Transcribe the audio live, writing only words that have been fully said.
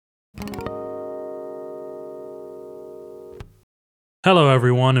Hello,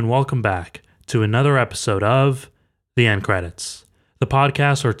 everyone, and welcome back to another episode of The End Credits, the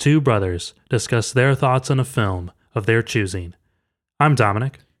podcast where two brothers discuss their thoughts on a film of their choosing. I'm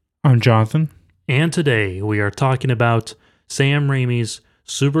Dominic. I'm Jonathan. And today we are talking about Sam Raimi's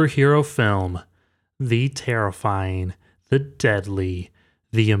superhero film, the terrifying, the deadly,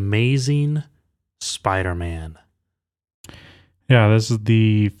 the amazing Spider-Man. Yeah, this is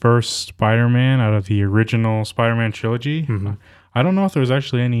the first Spider-Man out of the original Spider-Man trilogy. Mhm. I don't know if there was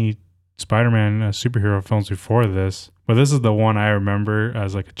actually any Spider-Man superhero films before this, but this is the one I remember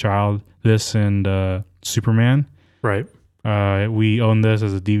as like a child. This and Superman. Right. We owned this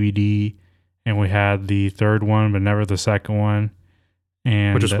as a DVD, and we had the third one, but never the second one.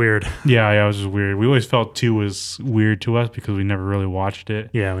 And Which is weird. Yeah, it was just weird. We always felt 2 was weird to us because we never really watched it.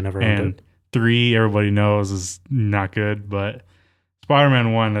 Yeah, we never owned And it. 3, everybody knows, is not good, but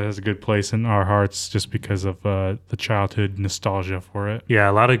Spider-Man 1 has a good place in our hearts just because of the childhood nostalgia for it. Yeah,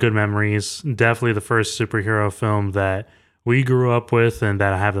 a lot of good memories. Definitely the first superhero film that we grew up with and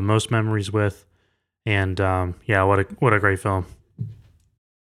that I have the most memories with. And yeah, what a great film.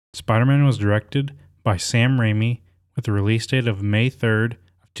 Spider-Man was directed by Sam Raimi with a release date of May 3rd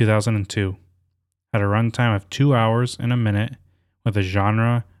of 2002. Had a runtime of 2 hours and a minute with a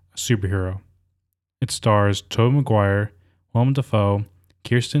genre of superhero. It stars Tobey Maguire, Willem Dafoe,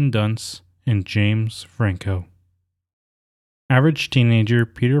 Kirsten Dunst, and James Franco. Average teenager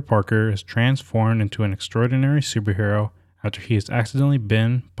Peter Parker is transformed into an extraordinary superhero after he is accidentally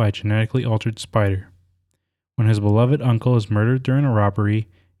bitten by a genetically altered spider. When his beloved uncle is murdered during a robbery,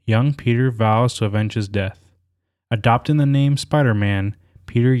 young Peter vows to avenge his death. Adopting the name Spider-Man,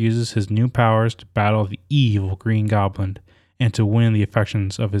 Peter uses his new powers to battle the evil Green Goblin and to win the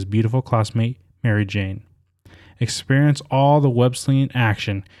affections of his beautiful classmate, Mary Jane. Experience all the web-slinging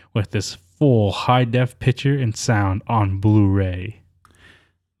action with this full high-def picture and sound on Blu-ray.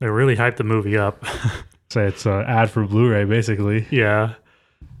 They really hyped the movie up. So it's an ad for Blu-ray, basically. Yeah.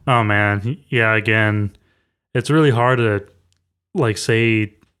 Oh man. Yeah, again, it's really hard to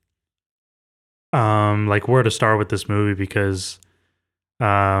say where to start with this movie because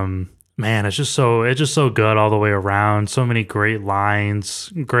man, it's just so good all the way around. So many great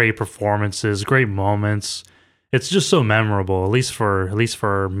lines, great performances, great moments. It's just so memorable, at least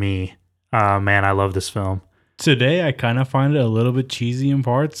for me. Man, I love this film. Today, I kind of find it a little bit cheesy in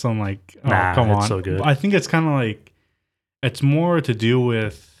parts. I'm like, oh, Nah, come it's on. so good. I think it's kind of like, it's more to do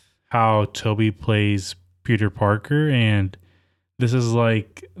with how Toby plays Peter Parker. And this is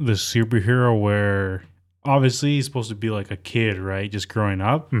like the superhero where obviously he's supposed to be like a kid, right? Just growing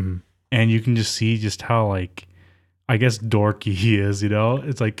up. Mm-hmm. And you can just see just how, like, I guess dorky he is, you know?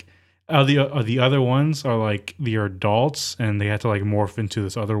 It's like, the other ones are like the adults and they have to like morph into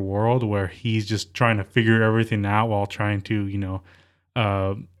this other world where he's just trying to figure everything out while trying to,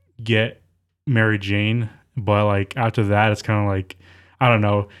 get Mary Jane. But like after that, it's kind of like, I don't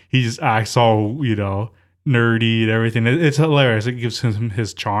know, he just acts all, nerdy and everything. It's hilarious. It gives him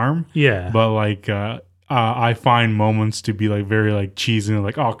his charm. Yeah. But like, I find moments to be like very like cheesy and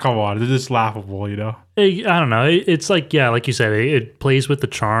like, oh, come on, they're just laughable, you know? I don't know. It's like, yeah, like you said, it plays with the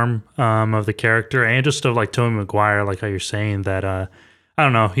charm of the character and just of like Tobey Maguire, like how you're saying that, I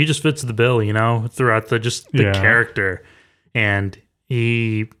don't know, he just fits the bill, throughout the character. And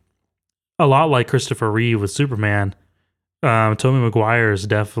he, a lot like Christopher Reeve with Superman, Tobey Maguire is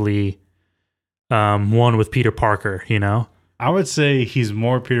definitely one with Peter Parker, I would say he's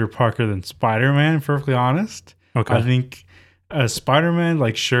more Peter Parker than Spider-Man, perfectly honest. Okay. I think Spider-Man,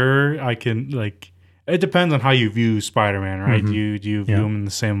 like, sure, I can, like, it depends on how you view Spider-Man, right? Mm-hmm. Do you view him in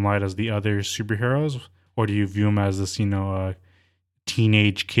the same light as the other superheroes? Or do you view him as this,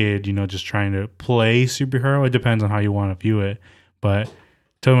 teenage kid, just trying to play superhero? It depends on how you want to view it. But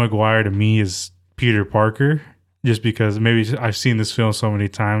Tobey Maguire, to me, is Peter Parker, just because maybe I've seen this film so many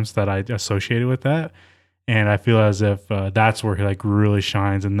times that I associate it with that. And I feel as if that's where he like really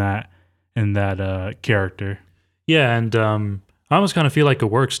shines in that character. Yeah, and I almost kind of feel like it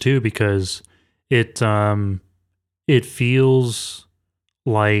works too because it feels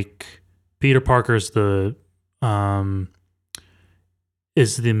like Peter Parker's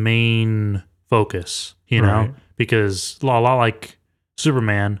is the main focus, Right. because a lot like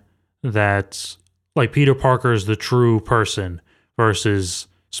Superman, that's like Peter Parker is the true person versus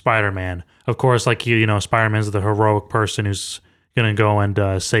Spider-Man. Of course, like Spider-Man's the heroic person who's gonna go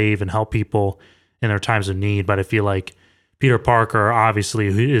and save and help people in their times of need. But I feel like Peter Parker obviously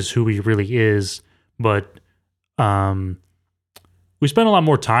is who he really is. But we spent a lot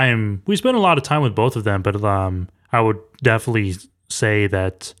of time with both of them. But I would definitely say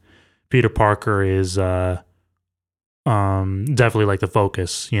that Peter Parker is definitely like the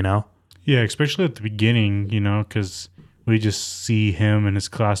focus, you know? Yeah, especially at the beginning, because we just see him and his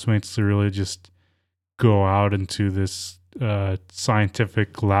classmates to really just go out into this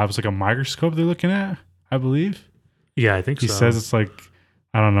scientific lab. It's like a microscope they're looking at, I believe. Yeah, I think He so. says it's like,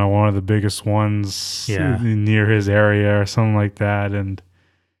 I don't know, one of the biggest ones Yeah. near his area or something like that. And,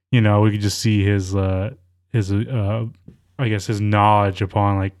 we could just see his I guess his knowledge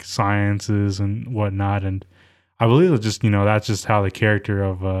upon like sciences and whatnot. And I believe it's just, that's just how the character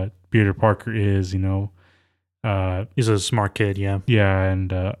of Peter Parker is, He's a smart kid, yeah. yeah.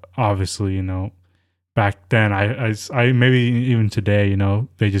 And obviously, back then, I maybe even today,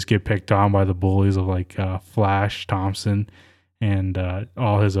 they just get picked on by the bullies of like Flash Thompson and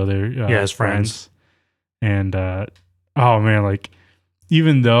all his other his friends. And oh man, like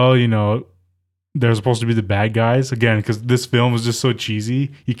even though they're supposed to be the bad guys again, because this film is just so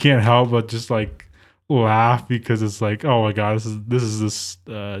cheesy, you can't help but just like laugh because it's like, oh my god, this is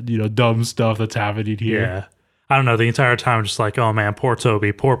dumb stuff that's happening here. Yeah. I don't know, the entire time I'm just like, oh man, poor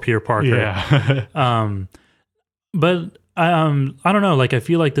Toby, poor Peter Parker. Yeah. But I don't know, like I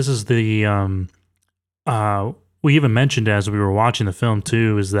feel like this is the we even mentioned as we were watching the film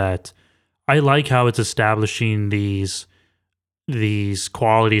too, is that I like how it's establishing these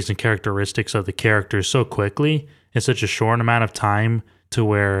qualities and characteristics of the characters so quickly in such a short amount of time, to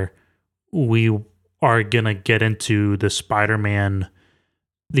where we are gonna get into the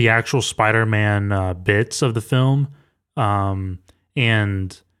actual Spider-Man bits of the film,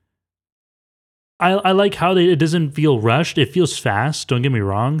 and I like how it doesn't feel rushed. It feels fast. Don't get me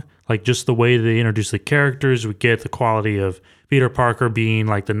wrong. Like just the way they introduce the characters, we get the quality of Peter Parker being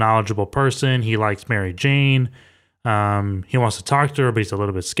like the knowledgeable person. He likes Mary Jane. He wants to talk to her, but he's a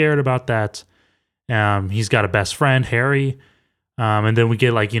little bit scared about that. He's got a best friend, Harry. And then we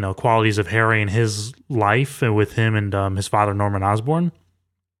get like, qualities of Harry in his life and with him and his father, Norman Osborn.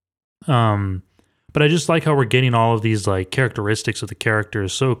 But I just like how we're getting all of these like characteristics of the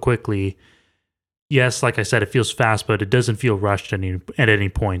characters so quickly. Yes, like I said, it feels fast, but it doesn't feel rushed at any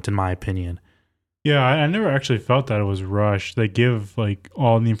point, in my opinion. Yeah, I never actually felt that it was rushed. They give like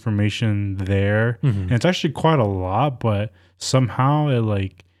all the information there, and it's actually quite a lot, but somehow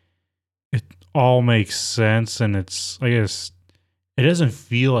it all makes sense, and I guess it doesn't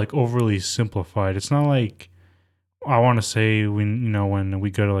feel like overly simplified. It's not like, I want to say when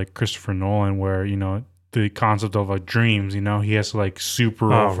we go to like Christopher Nolan, where the concept of like dreams, he has to like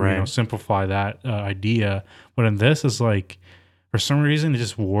simplify that idea. But in this, is like, for some reason, it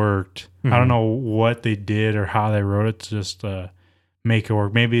just worked. I don't know what they did or how they wrote it to just make it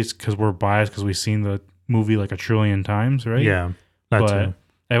work. Maybe it's because we're biased because we've seen the movie like a trillion times, right? Yeah, too.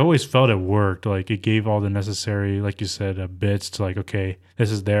 I've always felt it worked. Like it gave all the necessary, like you said, bits to like, okay,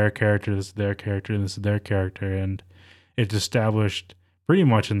 this is their character, this is their character, and this is their character, and it's established pretty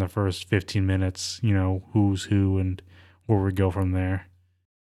much in the first 15 minutes, who's who and where we go from there.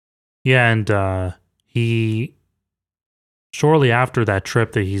 Yeah, and he, shortly after that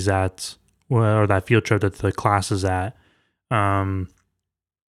trip that he's at, or that field trip that the class is at,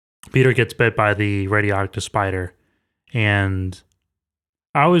 Peter gets bit by the radioactive spider. And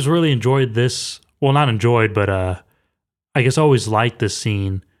I always really enjoyed this. Well, not enjoyed, but I guess I always liked this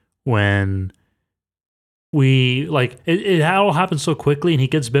scene when we like it all happens so quickly, and he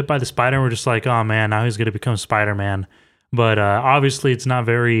gets bit by the spider, and we're just like, oh man, now he's gonna become Spider-Man. But obviously it's not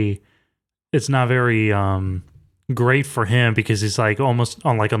very great for him, because he's like almost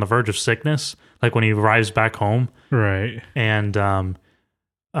on the verge of sickness, like when he arrives back home. Right. And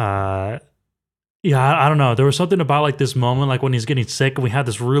yeah, I don't know. There was something about like this moment, like when he's getting sick, and we had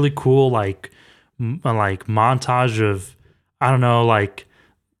this really cool like montage of, I don't know, like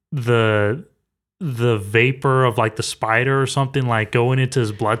the vapor of like the spider or something like going into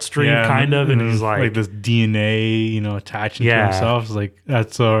his bloodstream, kind of, and he's like this DNA, attaching to himself. It's like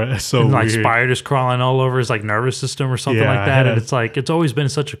that's so and weird. Like spiders crawling all over his like nervous system or something like that. And it's like, it's always been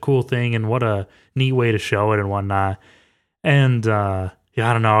such a cool thing, and what a neat way to show it and whatnot. And I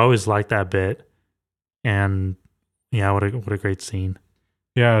don't know, I always liked that bit. And yeah, what a great scene.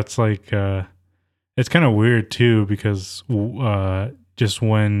 Yeah, it's like it's kind of weird too, because just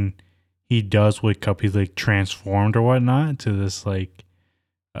when he does wake up, he's like transformed or whatnot to this like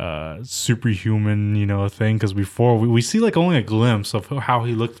superhuman, thing. Because before we see like only a glimpse of how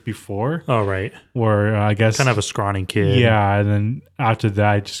he looked before. Oh, right. Where I guess kind of a scrawny kid. Yeah, and then after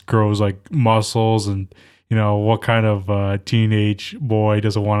that, it just grows like muscles, and what kind of teenage boy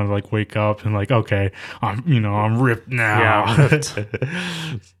doesn't want to like wake up and like, okay, I'm ripped now. Yeah, ripped.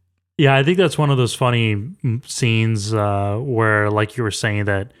 Yeah, I think that's one of those funny scenes where, like you were saying,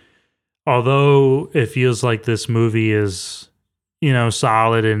 that although it feels like this movie is,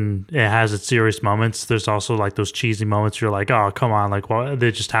 solid and it has its serious moments, there's also like those cheesy moments you're like, oh, come on, like, well,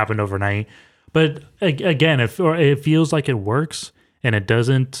 they just happened overnight. But again, it feels like it works and it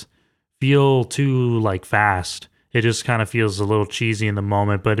doesn't feel too like fast. It just kind of feels a little cheesy in the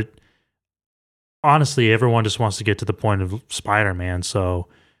moment, but honestly, everyone just wants to get to the point of Spider-Man. So,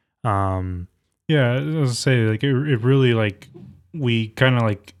 Yeah, I was gonna say like it really like we kind of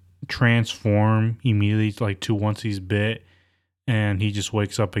like transform immediately like to once he's bit and he just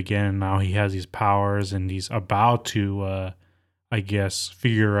wakes up again and now he has these powers and he's about to I guess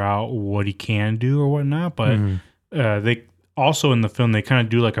figure out what he can do or whatnot. But they also in the film they kind of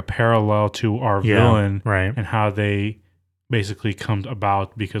do like a parallel to our villain, right, and how they basically come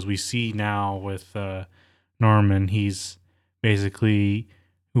about, because we see now with Norman, he's basically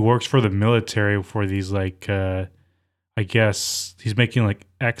who works for the military for these like I guess he's making like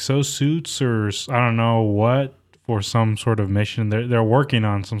exosuits or I don't know what for some sort of mission. They're working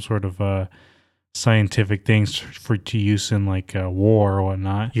on some sort of scientific things for to use in like war or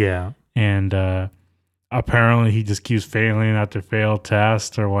whatnot. yeah. And apparently he just keeps failing after failed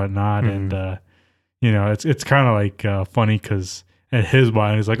tests or whatnot. And it's kind of like funny because in his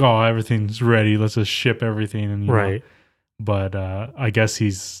mind he's like, oh, everything's ready, let's just ship everything, and Right. But I guess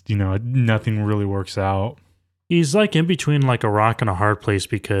he's nothing really works out. He's like in between like a rock and a hard place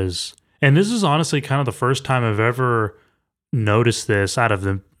because, and this is honestly kind of the first time I've ever noticed this out of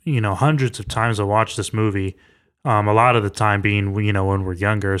the, hundreds of times I watched this movie. A lot of the time being, when we're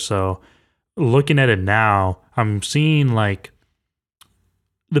younger. So looking at it now, I'm seeing like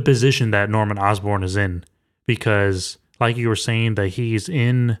the position that Norman Osborn is in because like you were saying that he's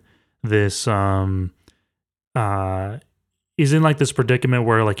in this, he's in like this predicament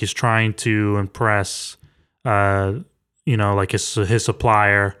where like he's trying to impress like his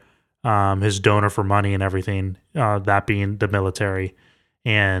supplier, his donor for money and everything, that being the military,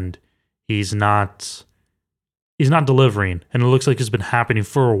 and he's not delivering, and it looks like it's been happening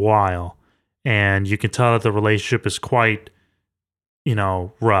for a while, and you can tell that the relationship is quite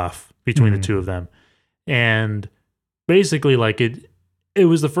rough between the two of them, and basically like it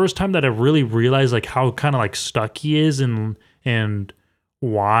was the first time that I really realized like how kind of like stuck he is and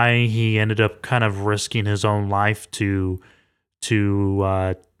why he ended up kind of risking his own life to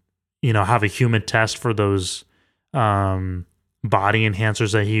have a human test for those body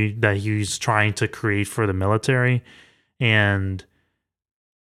enhancers that he's trying to create for the military. And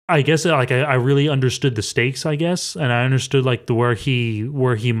I guess like I really understood the stakes, I guess, and I understood like where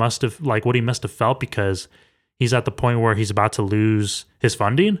he must have like what he must have felt, because he's at the point where he's about to lose his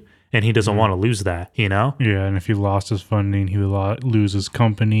funding and he doesn't want to lose that, Yeah, and if he lost his funding, he would lose his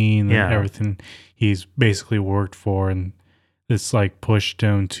company and everything he's basically worked for, and it's like pushed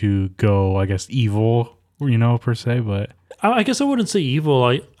him to go, I guess, evil, per se. But I guess I wouldn't say evil.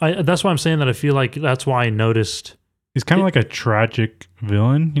 I that's why I'm saying that I feel like that's why I noticed. He's kind of like a tragic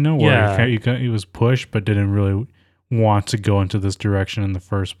villain, where he was pushed but didn't really want to go into this direction in the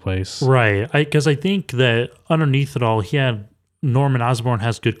first place. Right. Because I think that underneath it all, Norman Osborn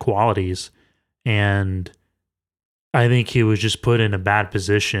has good qualities, and I think he was just put in a bad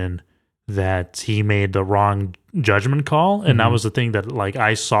position that he made the wrong judgment call. And that was the thing that like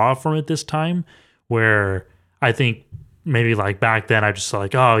I saw from it this time, where I think maybe like back then I just saw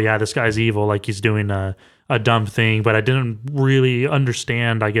like, oh yeah, this guy's evil, like he's doing a dumb thing, but I didn't really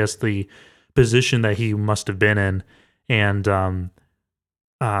understand, I guess, the position that he must have been in. And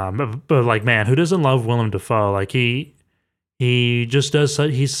but like, man, who doesn't love Willem Dafoe? Like he just does.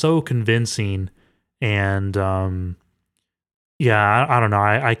 He's so convincing, and I don't know.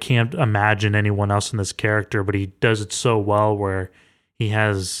 I can't imagine anyone else in this character, but he does it so well. Where he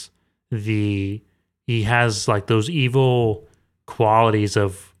has like those evil qualities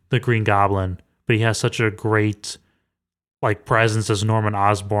of the Green Goblin, but he has such a great like presence as Norman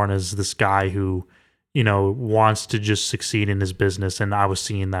Osborn, as this guy who wants to just succeed in his business. And I was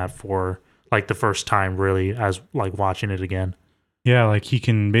seeing that for like the first time really as like watching it again. Yeah, like he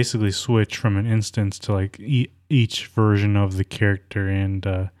can basically switch from an instance to like each version of the character. And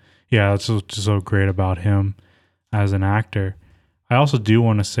that's just so great about him as an actor. I also do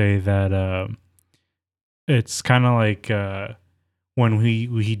want to say that it's kind of like when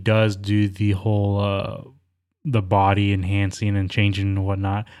he does do the whole the body enhancing and changing and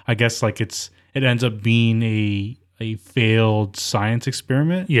whatnot, I guess like it ends up being a failed science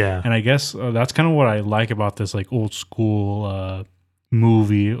experiment. Yeah. And I guess that's kind of what I like about this like old school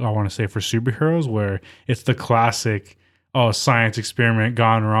movie, I want to say, for superheroes, where it's the classic, science experiment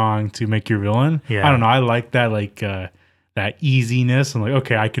gone wrong to make your villain. Yeah. I don't know. I like that, like that easiness, and like,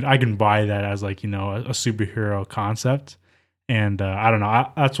 okay, I can buy that as like, you know, a superhero concept. And I don't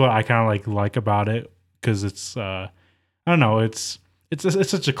know, that's what I kind of like about it, because it's I don't know, it's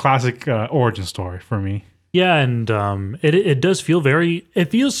such a classic origin story for me. Yeah, and it does feel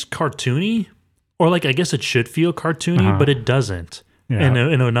it feels cartoony, or like I guess it should feel cartoony, but it doesn't in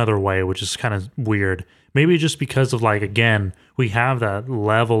another way, which is kind of weird. Maybe just because of like, again, we have that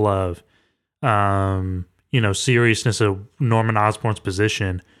level of seriousness of Norman Osborn's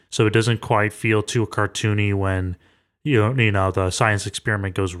position, so it doesn't quite feel too cartoony when you know the science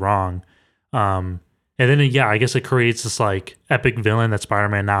experiment goes wrong. And then I guess it creates this like epic villain that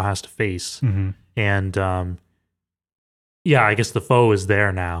Spider-Man now has to face. And I guess the foe is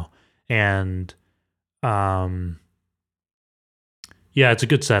there now. And it's a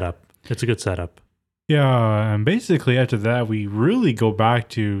good setup. Yeah, and basically after that, we really go back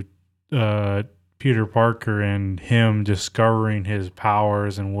to Peter Parker and him discovering his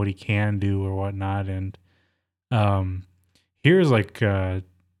powers and what he can do or whatnot. And here's like, I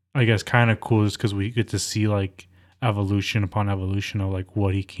guess kind of cool is because we get to see like evolution upon evolution of like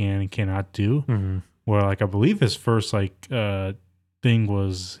what he can and cannot do. Where like I believe his first like thing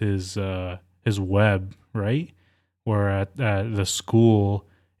was his web, right? Where at the school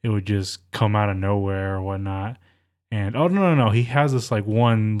it would just come out of nowhere or whatnot. And no, he has this like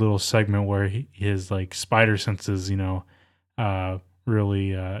one little segment where his like spider senses, you know,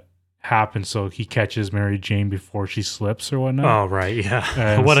 really happen, so he catches Mary Jane before she slips or whatnot. Oh right,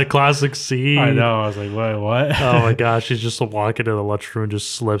 yeah. What a classic scene. I know. I was like, what? Oh my gosh, she's just walking to the lunchroom and just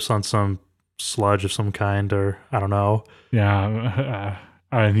slips on some sludge of some kind, or I don't know. Yeah,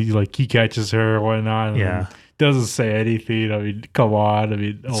 and he catches her or whatnot. And doesn't say anything. I mean, come on. I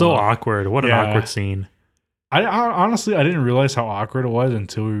mean, so awkward. What an awkward scene. I honestly I didn't realize how awkward it was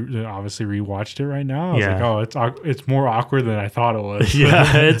until we obviously rewatched it right now. I was like, oh, it's more awkward than I thought it was.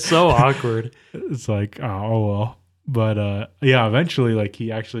 Yeah, it's so awkward. It's like, oh well. But eventually like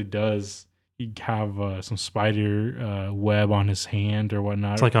he actually does have some spider web on his hand or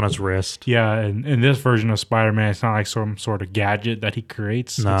whatnot. It's like on his wrist. Yeah, and in this version of Spider-Man, it's not like some sort of gadget that he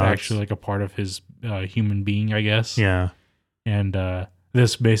creates. No, it's actually like a part of his human being, I guess. Yeah. And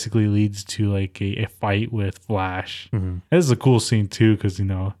this basically leads to like a fight with Flash. This is a cool scene too, because you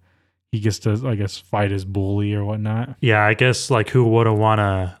know he gets to, I guess, fight his bully or whatnot. Yeah, I guess like who wouldn't want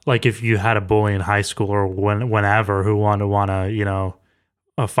to, like if you had a bully in high school or whenever, who wouldn't want to, you know,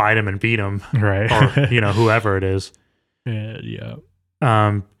 fight him and beat him, right? Or you know, whoever it is. Yeah.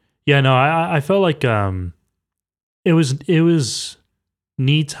 No, I felt like it was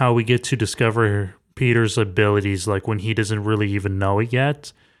neat how we get to discover Peter's abilities, like when he doesn't really even know it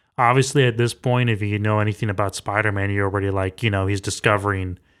yet. Obviously, at this point, if you know anything about Spider-Man, you're already like, you know, he's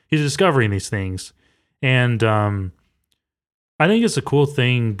discovering these things. And I think it's a cool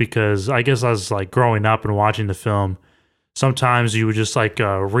thing because I guess I was like growing up and watching the film, sometimes you would just like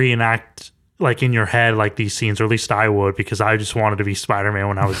reenact like in your head like these scenes, or at least I would, because I just wanted to be Spider-Man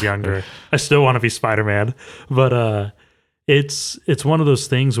when I was younger. I still want to be Spider-Man, but it's one of those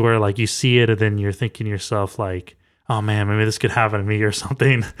things where like you see it and then you're thinking to yourself like, oh man, maybe this could happen to me or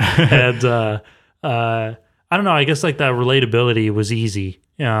something. And I don't know, I guess like that relatability was easy,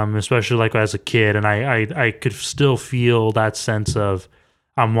 especially like as a kid, and I could still feel that sense of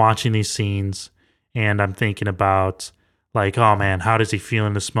I'm watching these scenes and I'm thinking about like, oh man, how does he feel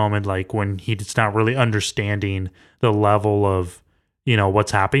in this moment? Like when he's not really understanding the level of, you know,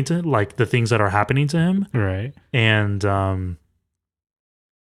 what's happening to, like the things that are happening to him. Right. And I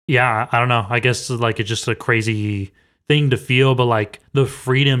don't know. I guess like it's just a crazy thing to feel, but like the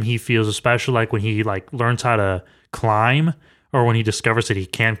freedom he feels, especially like when he like learns how to climb, or when he discovers that he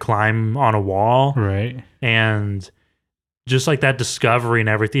can't climb on a wall. Right. And just like that discovery and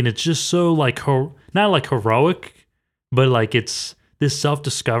everything, it's just so like not like heroic, but like it's this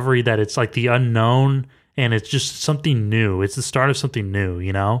self-discovery that it's like the unknown, and it's just something new. It's the start of something new,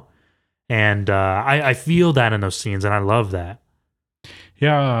 you know? And I feel that in those scenes, and I love that.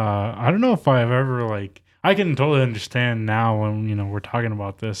 Yeah, I don't know if I've ever like, I can totally understand now when, you know, we're talking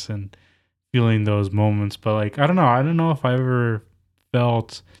about this and feeling those moments, but like, I don't know if I ever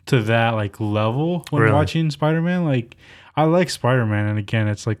felt to that like level when watching Spider-Man. Like, I like Spider-Man, and again,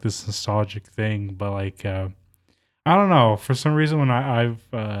 it's like this nostalgic thing, but like, I don't know, for some reason when I've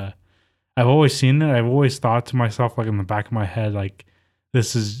always seen it, I've always thought to myself, like in the back of my head, like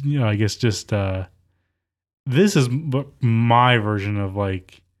this is, you know, I guess just this is my version of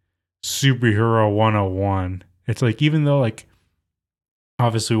like superhero 101. It's like, even though like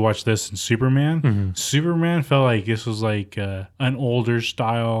obviously we watched this in Superman, Superman felt like this was like an older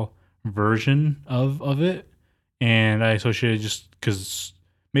style version of it, and I associate it just because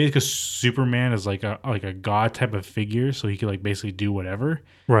maybe because Superman is like a god type of figure, so he could like basically do whatever.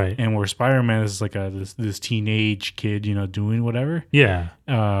 Right. And where Spider-Man is like this teenage kid, doing whatever. Yeah.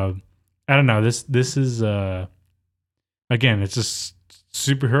 I don't know. This is again, it's just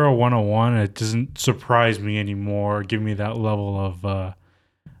superhero 101. It doesn't surprise me anymore. Give me that level of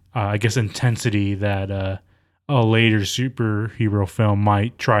I guess intensity that a later superhero film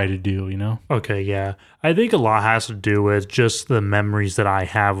might try to do. Okay, yeah. I think a lot has to do with just the memories that I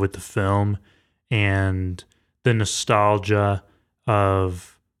have with the film and the nostalgia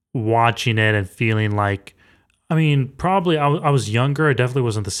of watching it and feeling like, I mean, probably I was younger. I definitely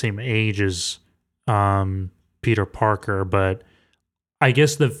wasn't the same age as Peter Parker, but I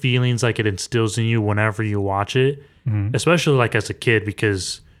guess the feelings like it instills in you whenever you watch it, Mhm. especially like as a kid,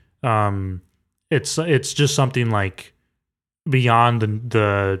 because it's just something like beyond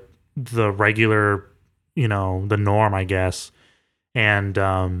the regular, the norm, I guess, and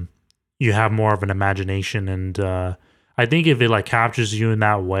you have more of an imagination, and I think if it like captures you in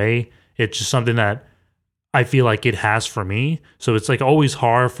that way, it's just something that I feel like it has for me. So it's like always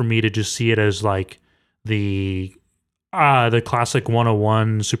hard for me to just see it as like the the classic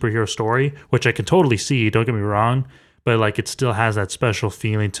 101 superhero story, which I can totally see, don't get me wrong, but like it still has that special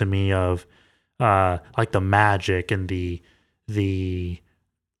feeling to me of like the magic and the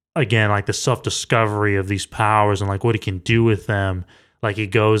again like the self-discovery of these powers and like what he can do with them. Like he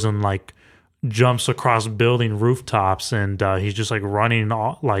goes and like jumps across building rooftops and he's just like running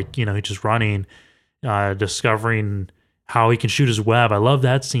like he's just running, discovering how he can shoot his web. I love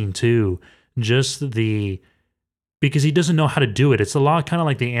that scene too. Just the because he doesn't know how to do it. It's a lot kind of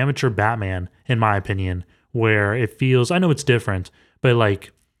like the amateur Batman, in my opinion, where it feels, I know it's different, but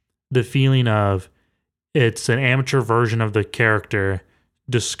like the feeling of it's an amateur version of the character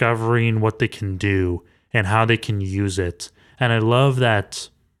discovering what they can do and how they can use it. And I love that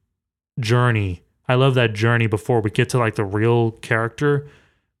journey. I love that journey before we get to like the real character,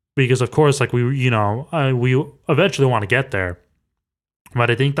 because of course, like we eventually want to get there. But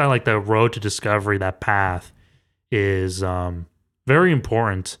I think that like the road to discovery, that path, is very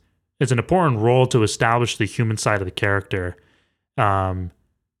important. It's an important role to establish the human side of the character,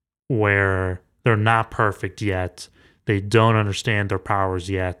 where they're not perfect yet. They don't understand their powers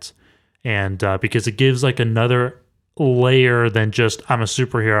yet. And because it gives like another layer than just I'm a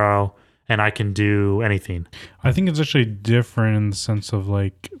superhero and I can do anything. I think it's actually different in the sense of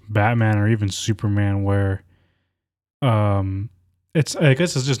like Batman or even Superman, where I guess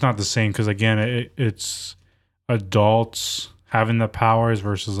it's just not the same because again it's adults having the powers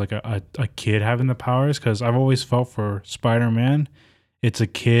versus like a kid having the powers. Because I've always felt for Spider-Man, it's a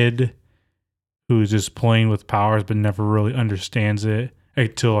kid who's just playing with powers but never really understands it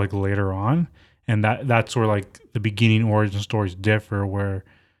until like later on, and that's where like the beginning origin stories differ. Where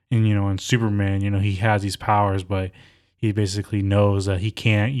in Superman, he has these powers, but he basically knows that he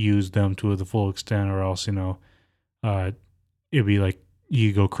can't use them to the full extent, or else it'd be like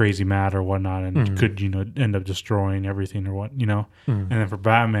you go crazy mad or whatnot, and could end up destroying everything or what. And then for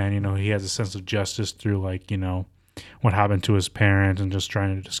Batman, he has a sense of justice through like what happened to his parents and just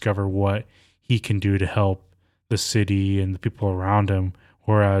trying to discover what he can do to help the city and the people around him.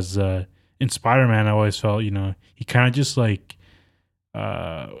 Whereas in Spider-Man, I always felt he kind of just like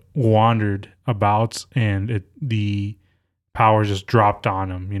wandered about, and the powers just dropped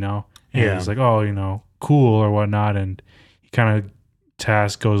on him, and he's like, oh, cool or whatnot, and he kind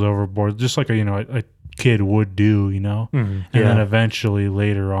of goes overboard, just like a kid would do, and then eventually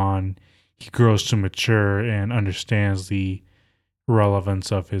later on he grows to mature and understands the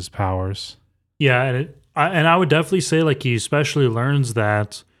relevance of his powers. Yeah, and I would definitely say like he especially learns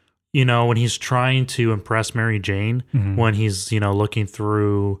that when he's trying to impress Mary Jane, when he's looking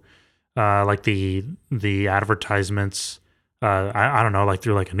through like the advertisements, I don't know, like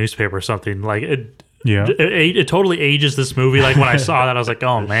through like a newspaper or something, like it totally ages this movie. Like when I saw that, I was like,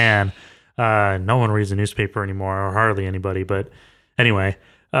 oh man, no one reads a newspaper anymore, or hardly anybody. But anyway,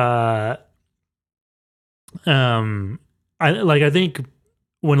 I think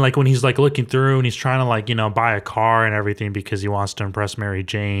when he's like looking through and he's trying to like buy a car and everything because he wants to impress Mary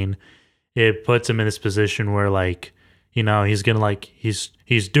Jane, it puts him in this position where like he's gonna like he's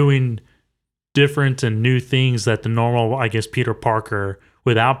doing different and new things that the normal, I guess, Peter Parker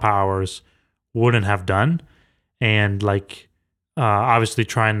without powers wouldn't have done, and like obviously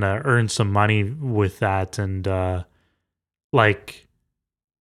trying to earn some money with that. And like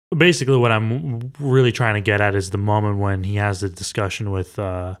basically what I'm really trying to get at is the moment when he has the discussion with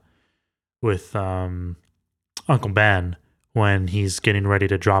Uncle Ben, when he's getting ready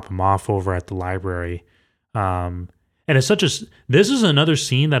to drop him off over at the library. And it's this is another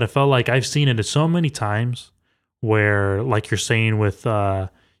scene that I felt like I've seen it so many times where, like you're saying with,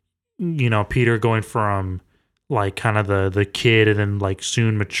 Peter going from like kind of the kid and then like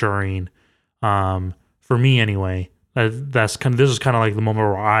soon maturing. For me anyway, this is kind of like the moment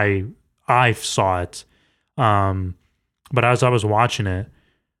where I saw it. But as I was watching it,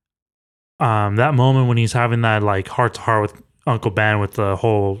 that moment when he's having that like heart to heart with Uncle Ben with the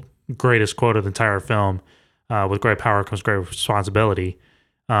whole greatest quote of the entire film, with great power comes great responsibility.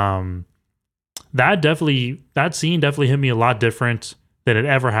 That scene definitely hit me a lot different than it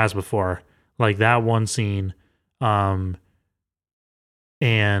ever has before. Like that one scene. Do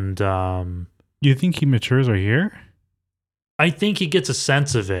you think he matures right here? I think he gets a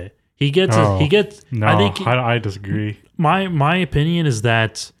sense of it. No, I disagree. My opinion is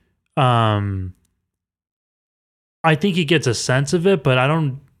that I think he gets a sense of it, but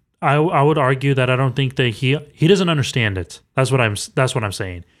I would argue that I don't think that he doesn't understand it. That's what I'm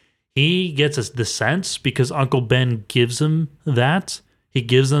saying. He gets the sense because Uncle Ben gives him that. He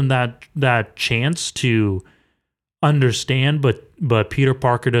gives him that chance to understand, but Peter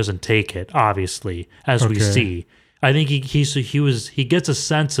Parker doesn't take it, obviously, as we see. I think he gets a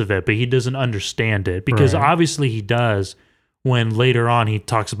sense of it, but he doesn't understand it because obviously he does when later on he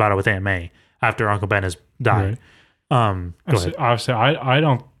talks about it with Aunt May after Uncle Ben has died. Go ahead. Obviously, I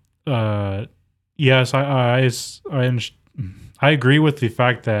don't. Yes, I agree with the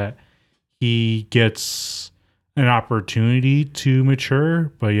fact that he gets an opportunity to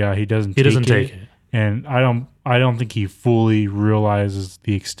mature, but yeah, he doesn't. He doesn't take it, and I don't think he fully realizes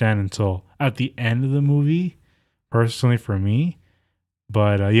the extent until at the end of the movie. Personally, for me,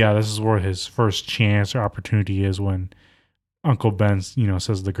 but yeah, this is where his first chance or opportunity is when Uncle Ben,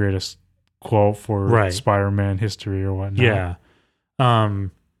 says the greatest quote for Spider-Man history or whatnot. Yeah,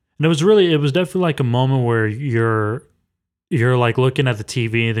 and it was definitely like a moment where you're like looking at the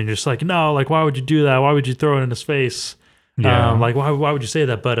TV and then you're just like, no, like why would you do that? Why would you throw it in his face? Yeah, like why would you say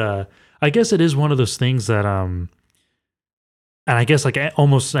that? But I guess it is one of those things that and I guess like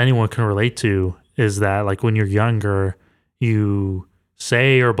almost anyone can relate to. Is that like when you're younger, you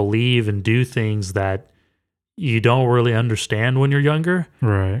say or believe and do things that you don't really understand when you're younger.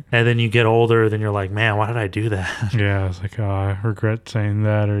 Right. And then you get older, then you're like, man, why did I do that? Yeah, it's like, I regret saying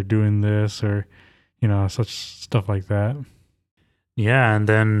that or doing this or, such stuff like that. Yeah, and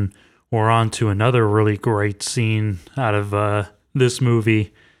then we're on to another really great scene out of this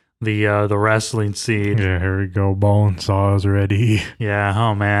movie. The wrestling scene. Yeah, here we go. Bone saws ready. Yeah,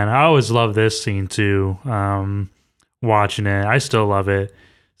 oh man. I always love this scene too. Watching it. I still love it.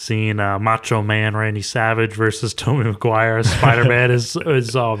 Seeing Macho Man Randy Savage versus Tobey Maguire as Spider-Man is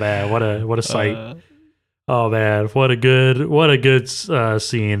oh man, what a sight. Oh man, what a good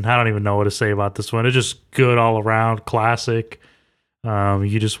scene. I don't even know what to say about this one. It's just good all around, classic.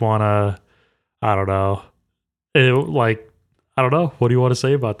 You just wanna I don't know. I don't know. What do you want to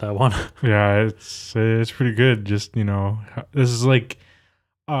say about that one? Yeah, it's pretty good. Just, this is like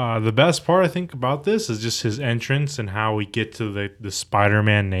the best part I think about this is just his entrance and how we get to the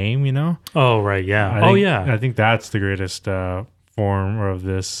Spider-Man name, Oh, right, yeah. I think that's the greatest form of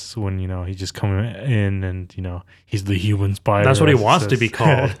this when, he's just coming in and, he's the human spider. That's what he wants to be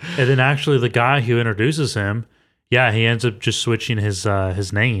called. And then actually the guy who introduces him, yeah, he ends up just switching his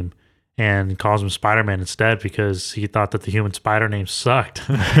name. And calls him Spider-Man instead because he thought that the human spider name sucked.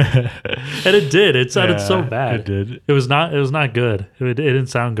 And it did. It sounded so bad. It did. It was not good. It didn't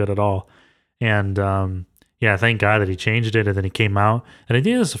sound good at all. And thank God that he changed it and then he came out. And I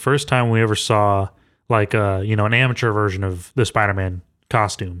think this is the first time we ever saw like an amateur version of the Spider-Man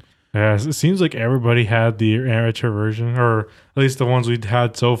costume. Yeah, it seems like everybody had the amateur version, or at least the ones we'd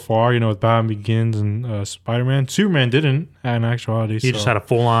had so far, with Batman Begins and Spider-Man. Superman didn't, in actuality. He just had a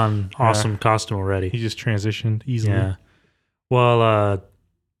full-on awesome costume already. He just transitioned easily. Yeah. Well,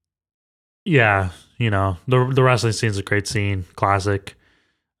 the wrestling scene's a great scene, classic.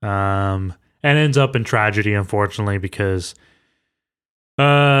 And ends up in tragedy, unfortunately, because we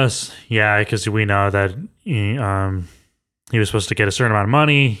know that he was supposed to get a certain amount of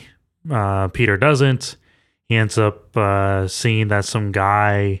money. Peter doesn't. He ends up seeing that some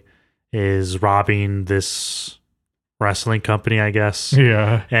guy is robbing this wrestling company, I guess.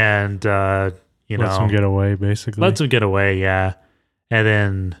 Yeah. And lets him get away, basically. Lets him get away, yeah.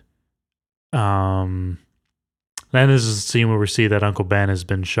 And then this is the scene where we see that Uncle Ben has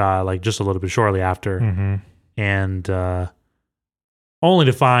been shot like just a little bit shortly after. Mm-hmm. And only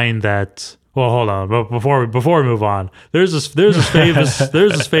to find that. Well, hold on. But before we move on, there's this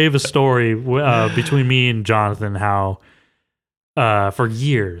famous story between me and Jonathan how for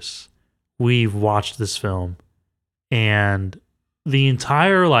years we've watched this film, and the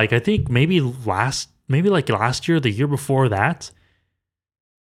entire, like, I think maybe last year, the year before that,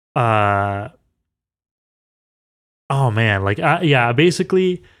 oh man, like, yeah,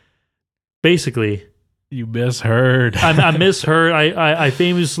 basically You misheard. I misheard. I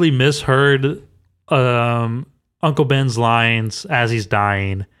famously misheard Uncle Ben's lines as he's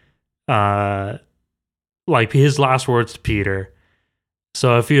dying, like his last words to Peter.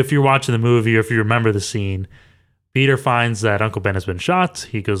 So if you're watching the movie, or if you remember the scene, Peter finds that Uncle Ben has been shot.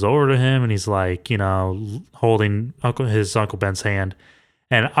 He goes over to him and he's like, holding his Uncle Ben's hand.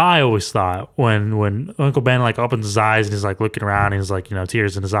 And I always thought when Uncle Ben like opens his eyes and he's like looking around and he's like,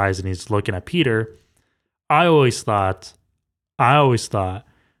 tears in his eyes and he's looking at Peter, I always thought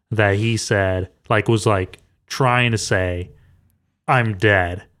that he said, like, was like trying to say, I'm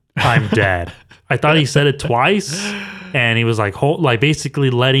dead. I'm dead. I thought he said it twice, and he was like, basically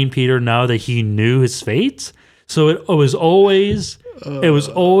letting Peter know that he knew his fate. So it was always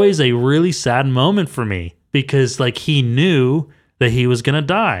a really sad moment for me, because like he knew that he was gonna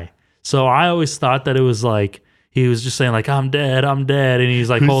die. So I always thought that it was like he was just saying like, I'm dead, and he's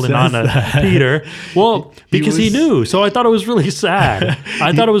like holding on to Peter. Well, because he knew. So I thought it was really sad.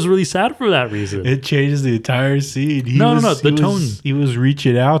 I thought it was really sad for that reason. It changes the entire scene. No, the tone. He was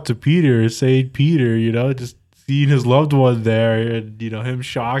reaching out to Peter, saying Peter, just seeing his loved one there, and him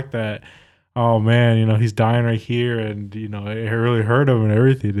shocked that, oh man, he's dying right here, and it really hurt him and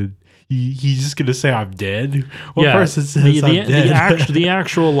everything. And he's just gonna say, I'm dead. What person says I'm dead? The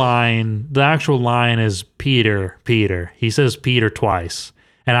actual line is Peter. He says Peter twice,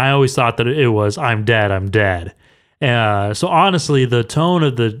 and I always thought that it was I'm dead. So honestly, the tone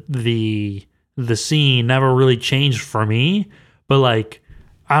of the scene never really changed for me. But like,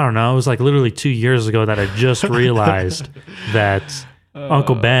 I don't know, it was like literally 2 years ago that I just realized that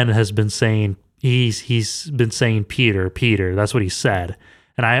Uncle Ben has been saying he's been saying Peter. That's what he said.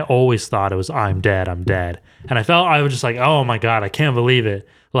 And I always thought it was I'm dead. And I was just like, oh my God, I can't believe it.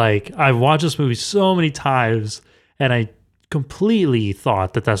 Like, I've watched this movie so many times, and I completely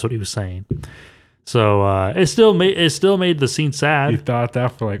thought that that's what he was saying. So it still made the scene sad. You thought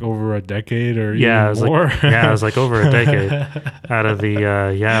that for like over a decade or even more? It was like over a decade. Out of the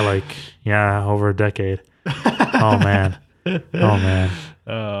over a decade. Oh man.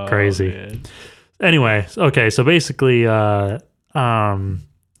 Oh, crazy. Man. Anyway, okay, so basically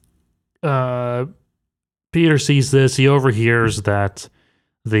Peter sees this. He overhears that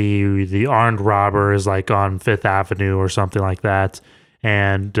the armed robber is like on Fifth Avenue or something like that,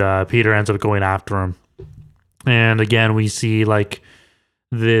 and Peter ends up going after him. And again, we see like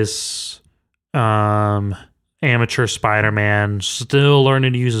this amateur Spider-Man still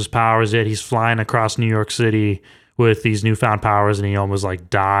learning to use his powers. Yet he's flying across New York City with these newfound powers, and he almost like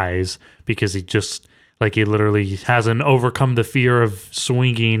dies because he literally hasn't overcome the fear of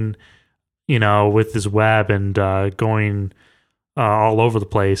swinging, with his web and going all over the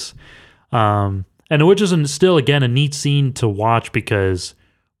place. And which is still, again, a neat scene to watch, because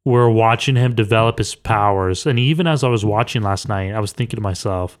we're watching him develop his powers. And even as I was watching last night, I was thinking to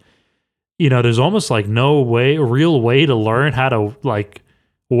myself, there's almost like no real way to learn how to like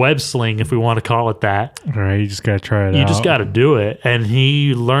web sling, if we want to call it that. All right, you just got to try it out. You just got to do it. And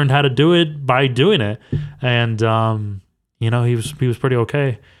he learned how to do it by doing it. And, he was pretty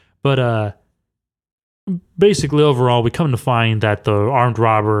okay. But basically, overall, we come to find that the armed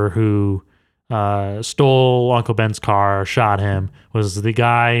robber who stole Uncle Ben's car, shot him, was the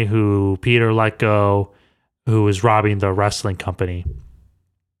guy who Peter let go, who was robbing the wrestling company.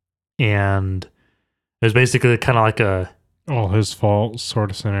 And it was basically kind of like all his fault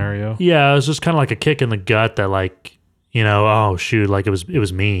sort of scenario. Yeah, it was just kind of like a kick in the gut that, like, oh shoot, like it was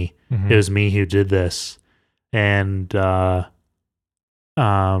me. Mm-hmm. It was me who did this. And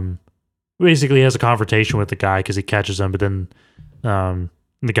basically he has a confrontation with the guy because he catches him, but then the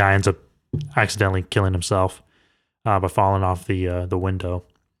guy ends up accidentally killing himself by falling off the window.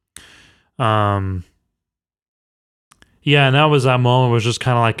 And that was that moment. Was just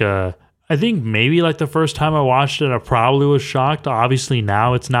kind of like I think maybe like the first time I watched it, I probably was shocked. Obviously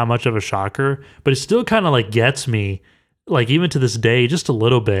now it's not much of a shocker, but it still kind of like gets me, like even to this day, just a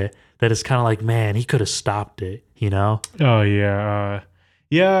little bit, that it's kind of like, man, he could have stopped it, Oh yeah.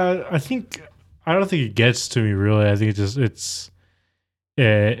 I don't think it gets to me really. I think it's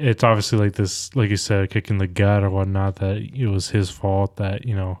obviously like this, like you said, kick in the gut or whatnot, that it was his fault that,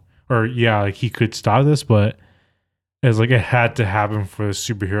 like he could stop this, but it's like it had to happen for the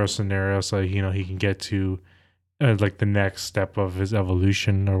superhero scenario, so he can get to like the next step of his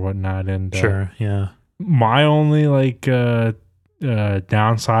evolution or whatnot. And sure, yeah. My only like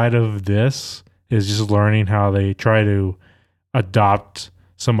downside of this is just learning how they try to adopt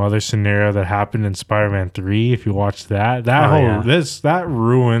some other scenario that happened in Spider-Man 3. If you watch that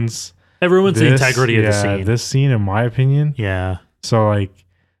ruins It ruins the integrity of the scene. This scene, in my opinion. Yeah. So like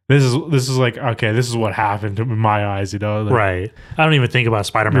this is like, okay, this is what happened in my eyes, like, right. I don't even think about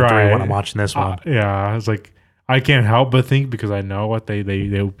Spider-Man 3 when I'm watching this one. Yeah, it's like I can't help but think, because I know what they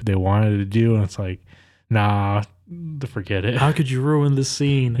wanted to do, and it's like, nah, forget it. How could you ruin this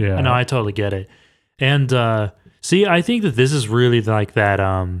scene? Yeah. I know, I totally get it. And see, I think that this is really like that.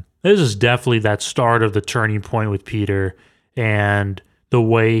 This is definitely that start of the turning point with Peter, and the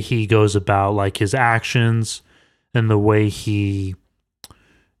way he goes about like his actions, and the way he.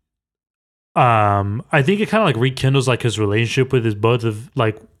 I think it kind of like rekindles like his relationship with his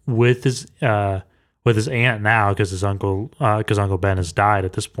with his aunt now, because Uncle Ben has died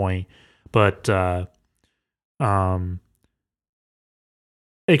at this point, but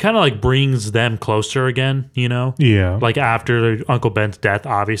it kind of like brings them closer again, Yeah. like after Uncle Ben's death,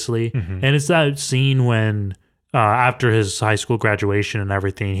 obviously. Mm-hmm. And it's that scene when after his high school graduation and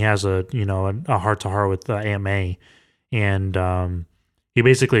everything, he has a heart to heart with Aunt May, and he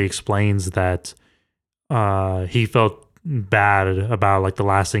basically explains that he felt bad about like the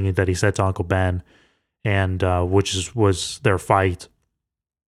last thing that he said to Uncle Ben, and was their fight,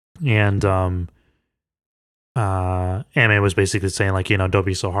 and Aunt May was basically saying like, don't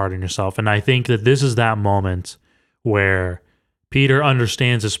be so hard on yourself. And I think that this is that moment where Peter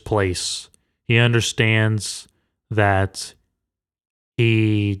understands his place. He understands that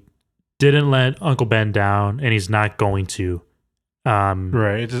he didn't let Uncle Ben down, and he's not going to.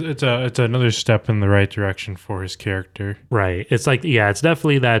 Right. It's another step in the right direction for his character. Right. It's like, yeah, it's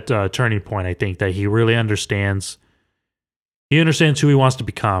definitely that turning point. I think that he really understands. He understands who he wants to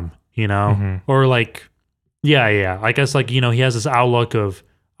become, Mm-hmm. or like, yeah. I guess like, he has this outlook of,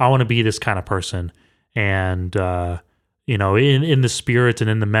 I want to be this kind of person. And, in the spirit and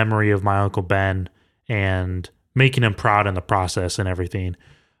in the memory of my Uncle Ben, and making him proud in the process and everything.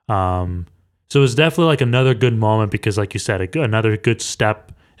 So it's definitely like another good moment, because like you said, another good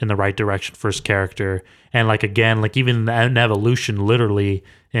step in the right direction for his character. And like, again, like even an evolution literally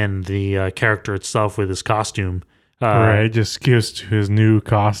in the character itself with his costume. Right, just gives to his new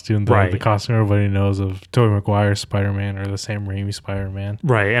costume, right. The costume everybody knows of Tobey Maguire's Spider-Man, or the Sam Raimi Spider-Man.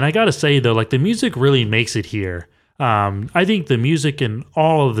 Right, and I gotta say though, like the music really makes it here. I think the music in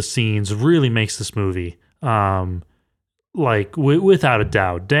all of the scenes really makes this movie. Like without a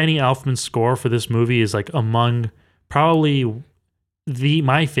doubt, Danny Elfman's score for this movie is like among probably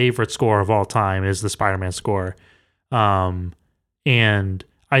my favorite score of all time is the Spider-Man score. And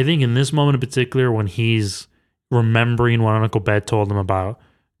I think in this moment in particular, when he's remembering what Uncle Ben told him about,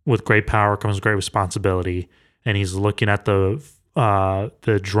 with great power comes great responsibility, and he's looking at the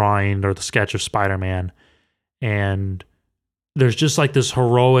drawing or the sketch of Spider-Man, and there's just like this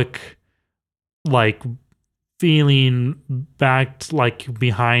heroic like feeling back like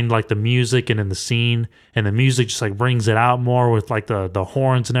behind like the music and in the scene, and the music just like brings it out more with like the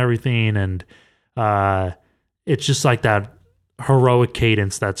horns and everything, and it's just like that heroic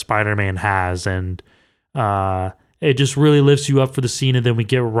cadence that Spider-Man has, and it just really lifts you up for the scene. And then we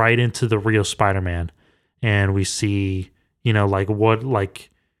get right into the real Spider-Man, and we see like what like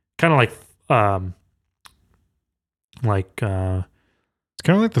kind of like it's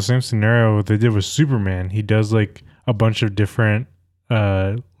kind of like the same scenario they did with Superman. He does like a bunch of different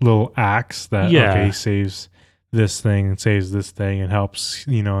little acts that he saves this thing and saves this thing and helps,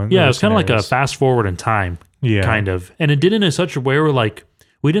 it's kind of like a fast forward in time, kind of. And it did it in such a way where like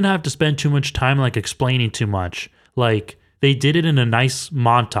we didn't have to spend too much time like explaining too much. Like they did it in a nice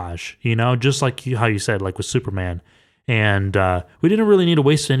montage, just like how you said, like with Superman. And we didn't really need to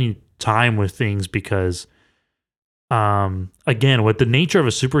waste any time with things, because again, with the nature of a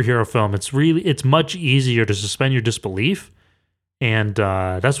superhero film, it's much easier to suspend your disbelief, and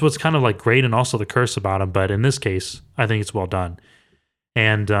that's what's kind of like great, and also the curse about him. But in this case, I think it's well done.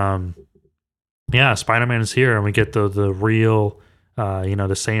 And Spider-Man is here, and we get the real,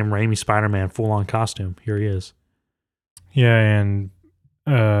 the Sam Raimi Spider-Man full-on costume. Here he is. Yeah, and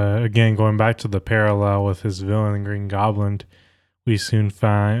again, going back to the parallel with his villain, Green Goblin, we soon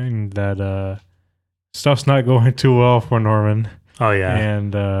find that stuff's not going too well for Norman. Oh, yeah.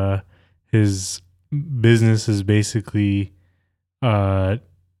 And his business is basically like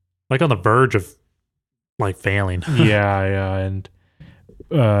on the verge of like failing. yeah. And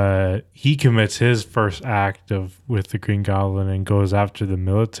he commits his first act with the Green Goblin and goes after the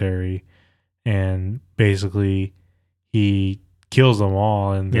military, and basically he kills them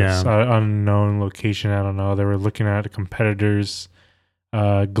all in this unknown location. I don't know. They were looking at competitors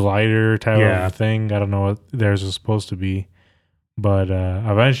glider type of thing. I don't know what theirs was supposed to be, but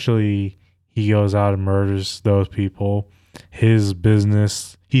eventually he goes out and murders those people. His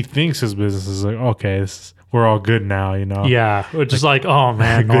business, he thinks his business is like, okay, we're all good now, you know? Yeah, which is like, oh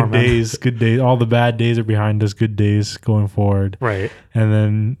man, good days. All the bad days are behind us, good days going forward. Right. And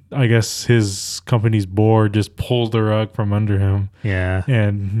then I guess his company's board just pulls the rug from under him. Yeah.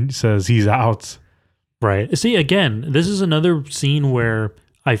 And says he's out. Right. See, again, this is another scene where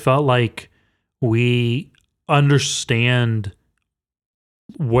I felt like we understand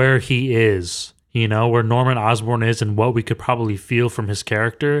where he is, you know, where Norman Osborn is and what we could probably feel from his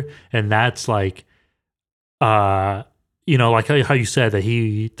character. And that's like, you know, like how you said that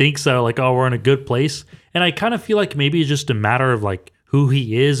he thinks that like, oh, we're in a good place. And I kind of feel like maybe it's just a matter of like who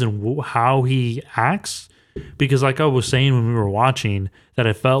he is and how he acts. Because like I was saying when we were watching, that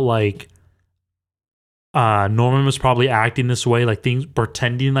I felt like Norman was probably acting this way, like things,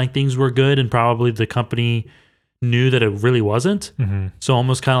 pretending like things were good, and probably the company knew that it really wasn't. Mm-hmm. So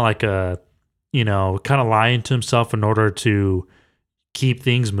almost kind of like a, you know, kind of lying to himself in order to keep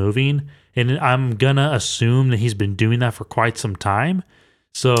things moving. And I'm gonna assume that he's been doing that for quite some time.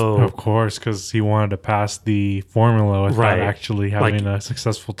 So of course, because he wanted to pass the formula without actually having a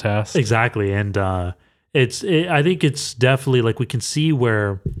successful test. Exactly, and I think it's definitely like we can see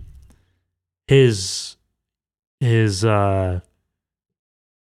where his where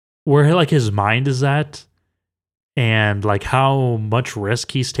like his mind is at, and like how much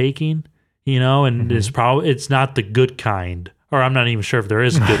risk he's taking, you know, and it's not the good kind, or I'm not even sure if there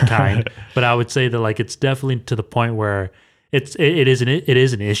is a good kind, but I would say that like it's definitely to the point where it is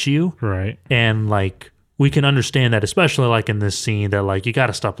an issue, right? And like we can understand that, especially like in this scene, that like you got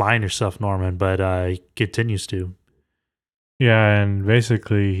to stop lying to yourself, Norman, but he continues to. Yeah, and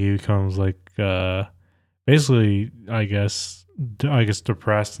basically he becomes like basically I guess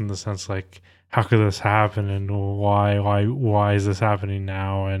depressed in the sense like, how could this happen, and why is this happening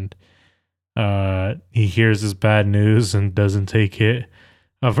now? And he hears this bad news and doesn't take it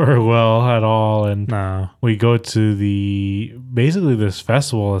very well at all. And we go to basically this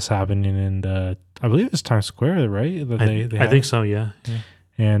festival that's happening in I believe it's Times Square, right? I think so, yeah.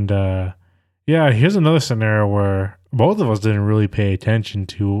 And here's another scenario where both of us didn't really pay attention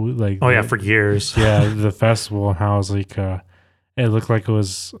to, like, for years. The festival, and how it was like it looked like it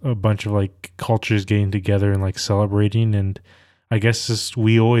was a bunch of like cultures getting together and like celebrating. And I guess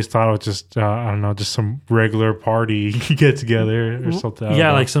we always thought it was just I don't know, just some regular party get together or something.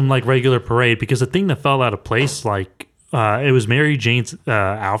 Yeah, like some like regular parade. Because the thing that fell out of place, like it was Mary Jane's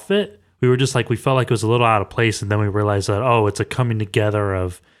outfit. We were just like, we felt like it was a little out of place, and then we realized that it's a coming together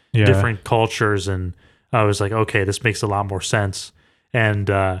of different cultures, and I was like, okay, this makes a lot more sense. And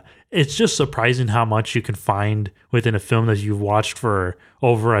it's just surprising how much you can find within a film that you've watched for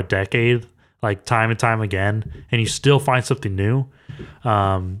over a decade, like time and time again, and you still find something new.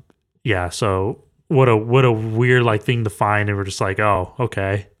 So what a weird like thing to find, and we're just like, oh,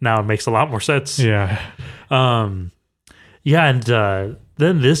 okay, now it makes a lot more sense.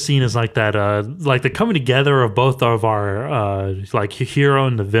 Then this scene is like that, like the coming together of both of our like hero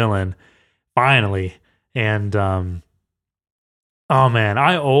and the villain, finally. And oh man,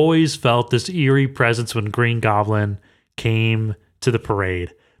 I always felt this eerie presence when Green Goblin came to the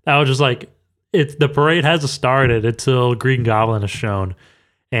parade. I was just like, the parade hasn't started until Green Goblin is shown.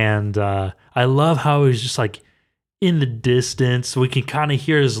 And I love how he's just like in the distance. We can kind of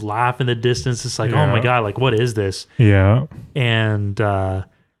hear his laugh in the distance. It's like, oh my God, like what is this? Yeah. And the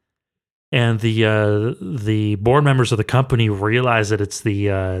board members of the company realize that it's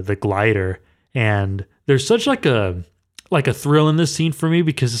the glider. And there's such like a thrill in this scene for me,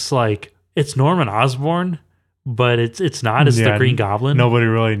 because it's like, it's Norman Osborn, but it's not. It's the Green Goblin. Nobody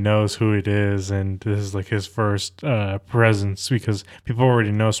really knows who it is, and this is like his first presence, because people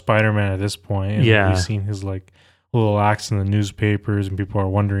already know Spider-Man at this point. And we've seen his like little acts in the newspapers, and people are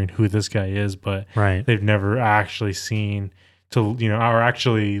wondering who this guy is, but they've never actually seen or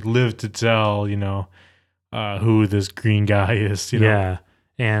actually lived to tell who this green guy is.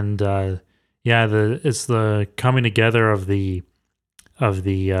 And it's the coming together of the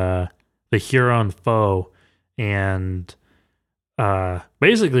hero and foe. And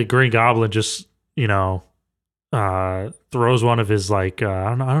basically Green Goblin just throws one of his like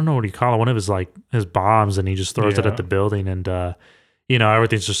I don't know what you call it, one of his like his bombs, and he just throws it at the building, and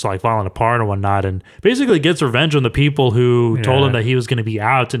everything's just like falling apart and whatnot, and basically gets revenge on the people who told him that he was going to be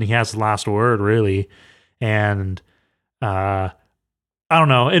out, and he has the last word, really. And I I don't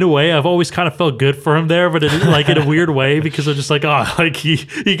know. In a way, I've always kind of felt good for him there, but in a weird way, because I'm just like, oh, like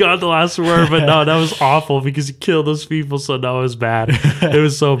he got the last word, but no, that was awful because he killed those people. So no, it was bad. It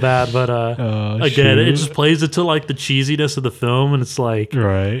was so bad. But again, it just plays into like the cheesiness of the film, and it's like,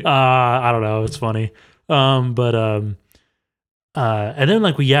 right. I don't know. It's funny. And then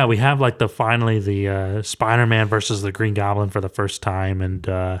like we have like finally the Spider-Man versus the Green Goblin for the first time, and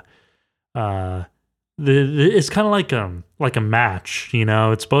it's kind of like a match, you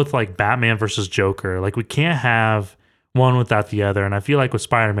know. It's both like Batman versus Joker. Like we can't have one without the other. And I feel like with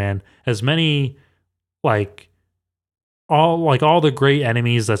Spider-Man, as many like all the great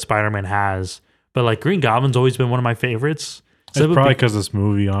enemies that Spider-Man has, but like Green Goblin's always been one of my favorites. So it's probably because of this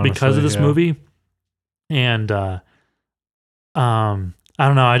movie, honestly. Because of this movie, and I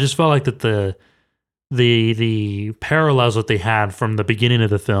don't know. I just felt like that the parallels that they had from the beginning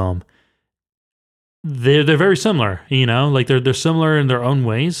of the film. They're very similar, you know, like they're similar in their own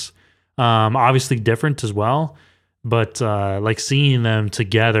ways, obviously different as well, but like seeing them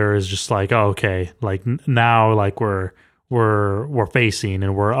together is just like, oh, okay, like now like we're facing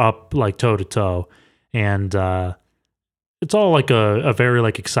and we're up like toe to toe, and it's all like a very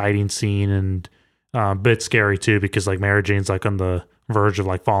like exciting scene and a bit scary too, because like Mary Jane's like on the verge of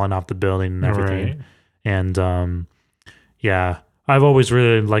like falling off the building and everything, right. And yeah. I've always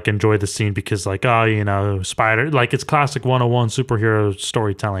really like enjoyed the scene because like, oh, you know, like it's classic 101 superhero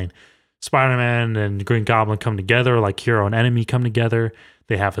storytelling. Spider-Man and Green Goblin come together, like hero and enemy come together.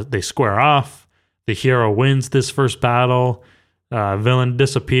 They square off. The hero wins this first battle. Villain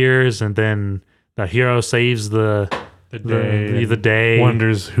disappears, and then the hero saves the day.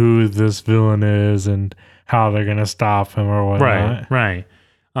 Wonders who this villain is and how they're gonna stop him or whatnot. Right.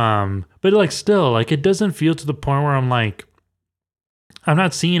 But like still, like it doesn't feel to the point where I'm like, I'm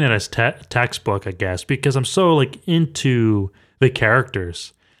not seeing it as textbook, I guess, because I'm so like into the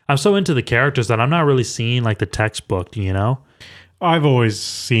characters. I'm so into the characters that I'm not really seeing like the textbook, you know? I've always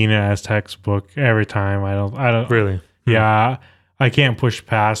seen it as textbook every time. I don't really. Yeah, I can't push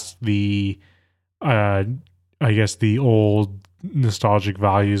past the, I guess the old nostalgic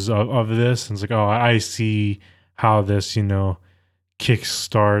values of this. And it's like, oh, I see how this, you know,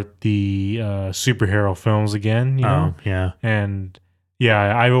 kickstart the superhero films again. You know? Yeah. And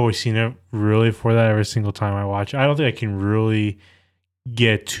yeah, I've always seen it really for that every single time I watch it. I don't think I can really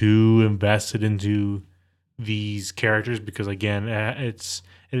get too invested into these characters because, again,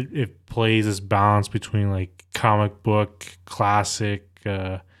 it plays this balance between like comic book classic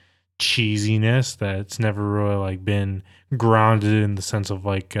cheesiness that's never really like been grounded in the sense of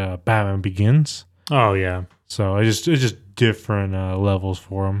like Batman Begins. Oh yeah. So it's just different levels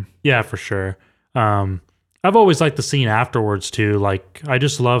for them. Yeah, for sure. I've always liked the scene afterwards too. Like, I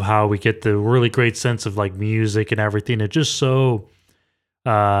just love how we get the really great sense of like music and everything. It's just so,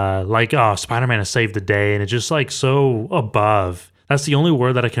 like, oh, Spider-Man has saved the day, and it's just like so above. That's the only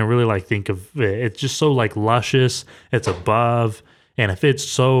word that I can really like think of. It's just so like luscious. It's above, and it fits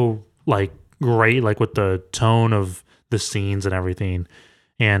so like great, like with the tone of the scenes and everything.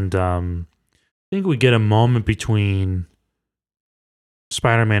 And I think we get a moment between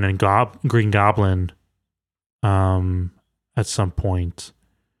Spider-Man and Green Goblin. At some point.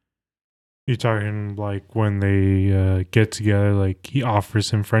 You're talking like when they get together, like he offers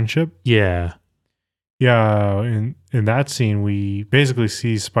him friendship? Yeah. Yeah, in that scene we basically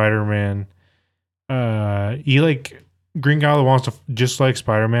see Spider-Man he like Green Goblin wants to, just like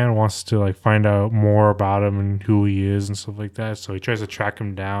Spider-Man, wants to like find out more about him and who he is and stuff like that. So he tries to track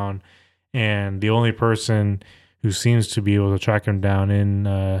him down, and the only person who seems to be able to track him down in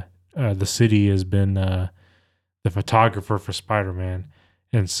the city has been the photographer for Spider-Man.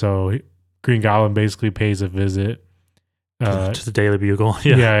 And so Green Goblin basically pays a visit to the Daily Bugle.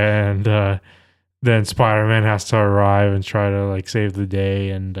 Yeah, and then Spider-Man has to arrive and try to like save the day,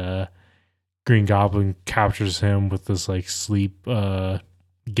 and Green Goblin captures him with this like sleep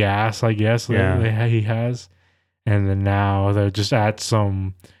gas, I guess, that he has. And then now they're just at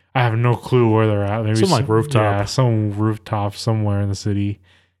some, I have no clue where they're at. Maybe some like rooftop. Yeah, some rooftop somewhere in the city.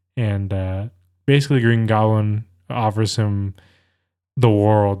 And basically Green Goblin offers him the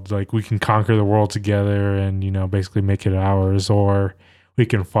world. Like, we can conquer the world together and, you know, basically make it ours, or we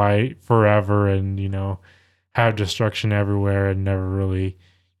can fight forever and, you know, have destruction everywhere and never really,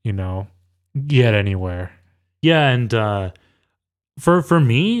 you know, get anywhere. Yeah, and for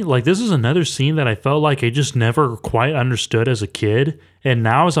me, like, this is another scene that I felt like I just never quite understood as a kid, and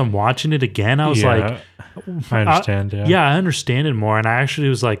now as I'm watching it again, I was like, I understand. I understand it more, and I actually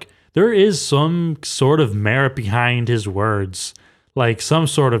was like, there is some sort of merit behind his words, like some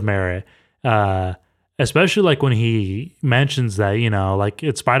sort of merit, and especially like when he mentions that, you know, like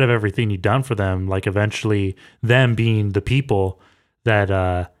in spite of everything you've done for them, like eventually them being the people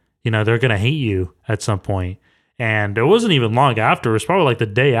that, you know, they're going to hate you at some point. And it wasn't even long after. It was probably like the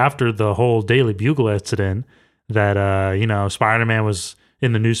day after the whole Daily Bugle incident that, you know, Spider-Man was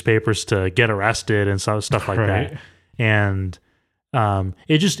in the newspapers to get arrested and stuff like that. And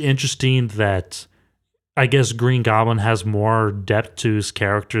it's just interesting that I guess Green Goblin has more depth to his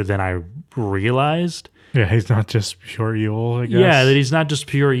character than I realized. Yeah, he's not just pure evil, I guess. Yeah, that he's not just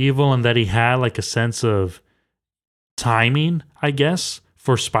pure evil, and that he had like a sense of timing, I guess,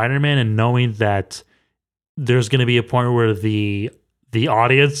 for Spider-Man, and knowing that there's going to be a point where the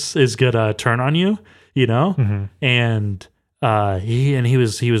audience is going to turn on you, you know? Mm-hmm. And he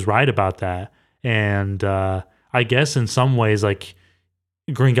was right about that. And I guess in some ways, like,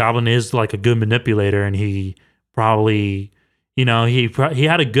 Green Goblin is like a good manipulator, and he probably, you know, he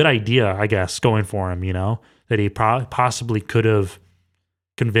had a good idea, I guess, going for him, you know, that he possibly could have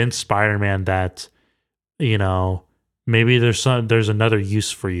convinced Spider-Man that, you know, maybe there's another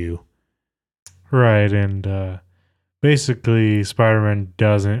use for you. Right, and basically Spider-Man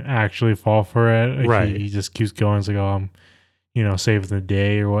doesn't actually fall for it. Right. He just keeps going. It's like, oh, I'm, you know, saving the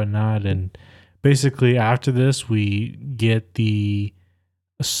day or whatnot. And basically after this, we get the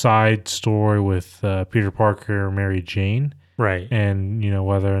side story with Peter Parker or Mary Jane. Right. And, you know,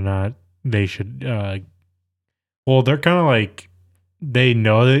 whether or not they should, well, they're kind of like, they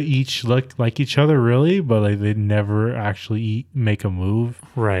know that each look like each other really, but like they never actually make a move.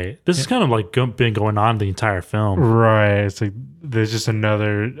 Right. This is kind of like been going on the entire film. Right. It's like there's just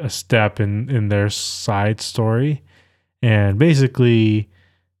a step in their side story. And basically,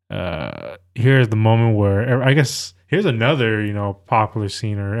 here's the moment where I guess here's another, you know, popular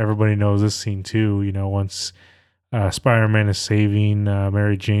scene, or everybody knows this scene too. You know, once Spider-Man is saving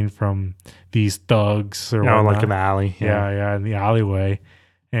Mary Jane from these thugs or whatnot. Like in the alley. Yeah, in the alleyway.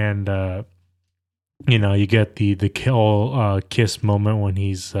 And, you know, you get the kiss moment when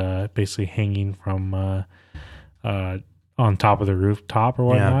he's basically hanging from on top of the rooftop or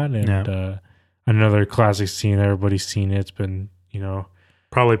whatnot. And another classic scene. Everybody's seen it. It's been, you know,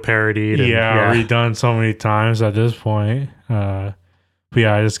 probably parodied. Redone so many times at this point. But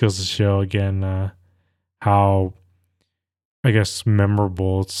yeah, it just goes to show again how, I guess,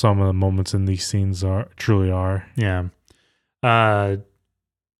 memorable some of the moments in these scenes truly are. Yeah. And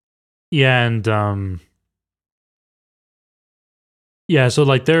so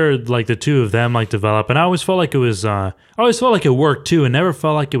like they're like the two of them like develop, and I always felt like it was I always felt like it worked too, and never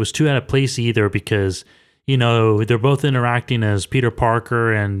felt like it was too out of place either, because, you know, they're both interacting as Peter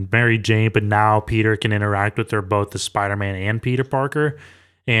Parker and Mary Jane, but now Peter can interact with her both as Spider-Man and Peter Parker,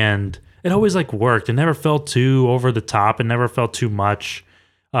 and it always like worked. It never felt too over the top. It never felt too much.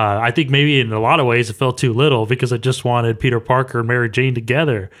 I think maybe in a lot of ways it felt too little, because I just wanted Peter Parker and Mary Jane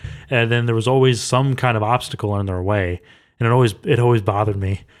together, and then there was always some kind of obstacle in their way, and it always bothered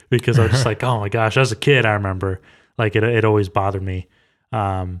me, because I was just like, oh my gosh, as a kid I remember like it always bothered me,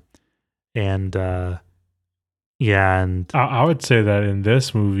 and I would say that in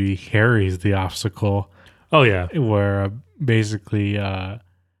this movie, Harry's the obstacle. Oh yeah, where basically I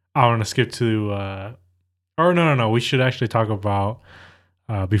want to skip to, or no. We should actually talk about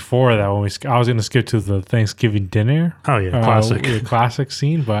before that. I was going to skip to the Thanksgiving dinner. Oh yeah, classic, the classic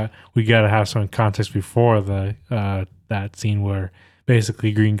scene. But we got to have some context before that scene where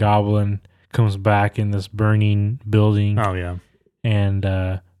basically Green Goblin comes back in this burning building. Oh yeah,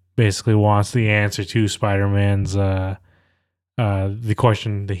 and basically wants the answer to Spider-Man's the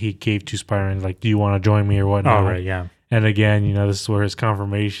question that he gave to Spider-Man, like, do you want to join me or whatnot? Oh right, yeah. And again, you know, this is where his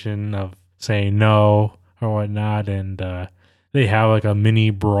confirmation of saying no or whatnot. And they have like a mini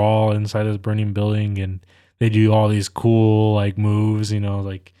brawl inside this burning building, and they do all these cool like moves, you know,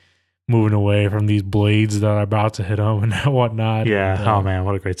 like moving away from these blades that are about to hit them and whatnot. Yeah. And, oh man,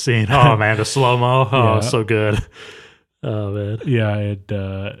 what a great scene. Oh man, the slow-mo. Oh, yeah. So good. Oh man. Yeah. It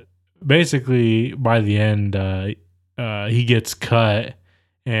basically by the end, he gets cut,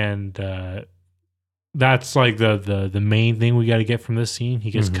 and that's like the main thing we got to get from this scene.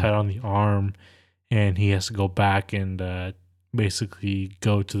 He gets cut on the arm, and he has to go back and basically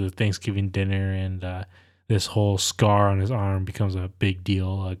go to the Thanksgiving dinner, and this whole scar on his arm becomes a big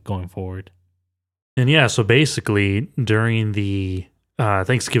deal going forward. And yeah, so basically during the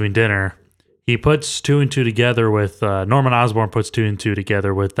Thanksgiving dinner, he puts two and two together with Norman Osborn puts two and two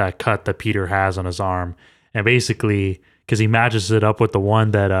together with that cut that Peter has on his arm, and basically because he matches it up with the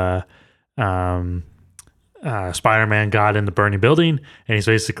one that Spider-Man got in the burning building, and he's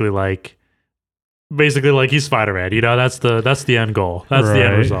basically like he's Spider-Man, you know, that's the end goal, that's right. The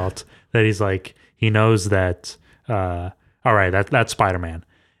end result, that he's like he knows that, all right, that's Spider-Man.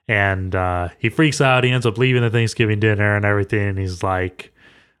 And he freaks out. He ends up leaving the Thanksgiving dinner and everything. And he's like,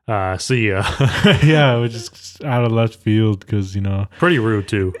 see ya. Yeah, which is out of left field because, Pretty rude,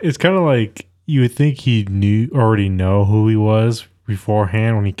 too. it's kind of like you would think he already know who he was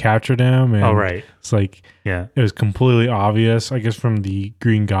beforehand when he captured him. And right. It's like, Yeah. it was completely obvious, I guess, from the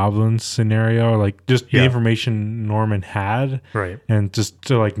Green Goblin scenario, like just the information Norman had. Right. And just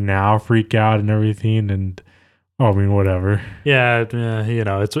to like now freak out and everything. And whatever. Yeah,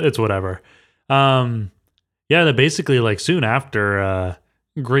 it's whatever. That basically like soon after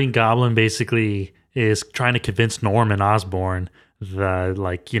Green Goblin basically is trying to convince Norman Osborn,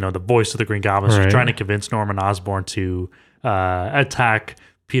 the voice of the Green Goblin, is trying to convince Norman Osborn to attack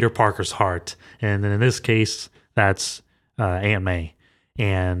Peter Parker's heart. And then in this case, that's Aunt May.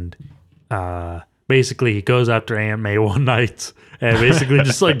 And basically he goes after Aunt May one night and basically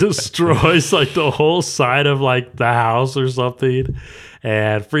just like destroys like the whole side of like the house or something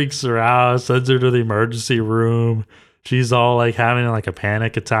and freaks her out, sends her to the emergency room. She's all like having like a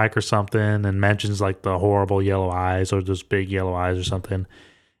panic attack or something and mentions like the horrible yellow eyes or those big yellow eyes or something.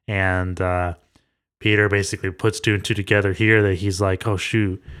 And Peter basically puts two and two together here that he's like, oh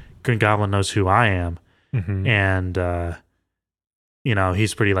shoot, Green Goblin knows who I am. Mm-hmm. And,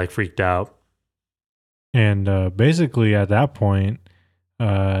 he's pretty like freaked out. And basically at that point,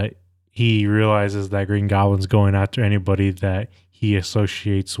 he realizes that Green Goblin's going after anybody that he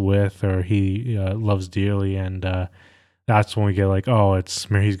associates with or he loves dearly. And that's when we get like,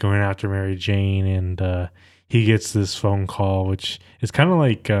 he's going after Mary Jane. And he gets this phone call, which is kind of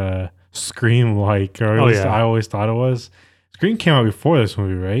like Scream-like, or at least I always thought it was. Scream came out before this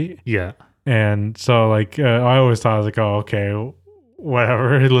movie, right? Yeah. And so like I always thought I was like, oh, okay,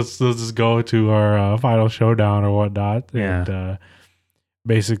 whatever, let's just go to our final showdown or whatnot. Yeah. And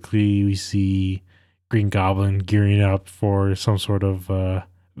basically we see Green Goblin gearing up for some sort of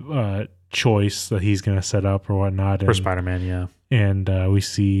choice that he's going to set up or whatnot. For Spider-Man, yeah. And we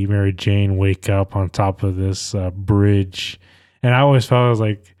see Mary Jane wake up on top of this bridge. And I always felt, I was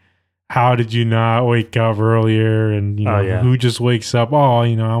like, how did you not wake up earlier? And, who just wakes up,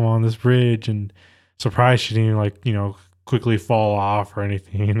 I'm on this bridge. And surprised she didn't, like, quickly fall off or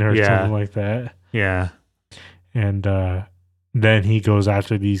anything or something like that. Yeah. And then he goes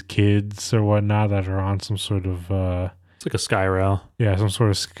after these kids or whatnot that are on some sort of it's like a sky rail. Yeah, some sort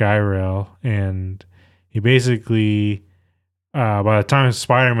of sky rail. And he basically by the time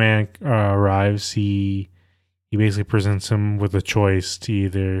Spider-Man arrives, he basically presents him with a choice to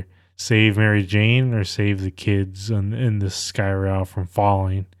either save Mary Jane or save the kids in this sky rail from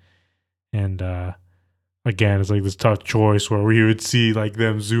falling. And again, it's like this tough choice where we would see like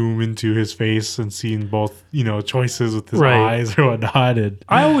them zoom into his face and seeing both, choices with his eyes or whatnot. And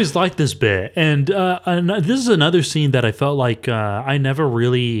I always liked this bit. And this is another scene that I felt like I never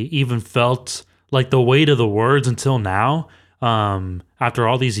really even felt like the weight of the words until now. After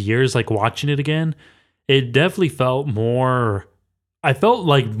all these years, like watching it again, it definitely felt more... I felt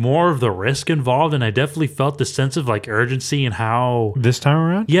like more of the risk involved, and I definitely felt the sense of like urgency and how this time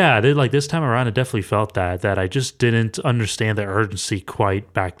around. Yeah, this time around, I definitely felt that I just didn't understand the urgency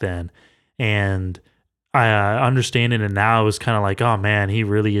quite back then, and I understand it, and now it was kind of like, oh man, he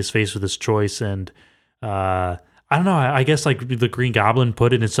really is faced with this choice, and I don't know. I guess like the Green Goblin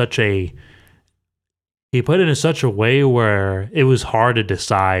put it in such a way where it was hard to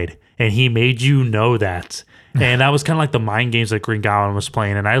decide, and he made you know that. And that was kind of like the mind games that Green Goblin was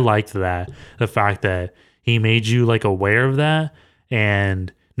playing. And I liked that. The fact that he made you like aware of that. And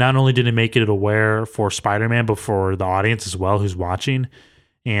not only did it make it aware for Spider-Man, but for the audience as well who's watching.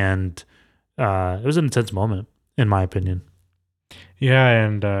 And it was an intense moment, in my opinion. Yeah,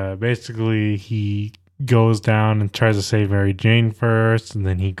 and basically he goes down and tries to save Mary Jane first, and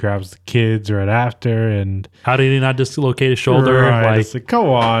then he grabs the kids right after. And how did he not dislocate his shoulder? Right, it's like, come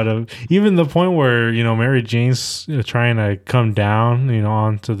on. Even the point where Mary Jane's trying to come down,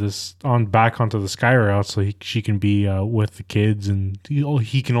 back onto the sky rail so she can be with the kids, and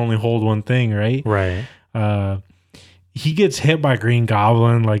he can only hold one thing, right? Right. He gets hit by Green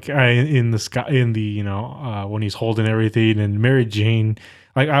Goblin like in the sky, when he's holding everything, and Mary Jane.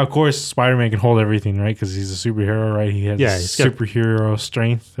 Like, of course, Spider-Man can hold everything, right? Because he's a superhero, right? He has superhero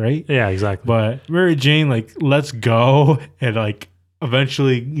strength, right? Yeah, exactly. But Mary Jane, like, lets go and, like,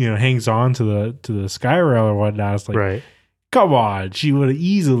 eventually, hangs on to the sky rail or whatnot. It's like, right. Come on. She would have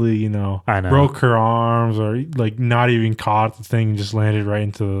easily, broke her arms or, like, not even caught the thing and just landed right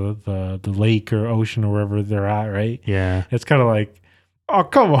into the lake or ocean or wherever they're at, right? Yeah. It's kind of like, Oh,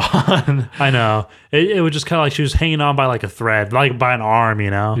 come on. I know. It was just kind of like she was hanging on by like a thread, like by an arm,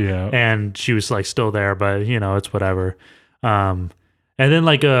 Yeah. And she was like still there, but it's whatever. And then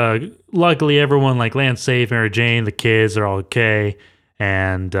like luckily everyone like lands safe. Mary Jane, the kids are all okay.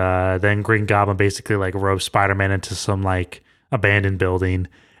 And then Green Goblin basically like ropes Spider-Man into some like abandoned building.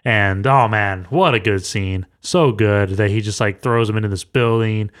 And oh man, what a good scene. So good that he just like throws him into this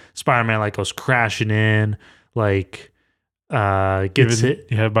building. Spider-Man like goes crashing in, like gets hit.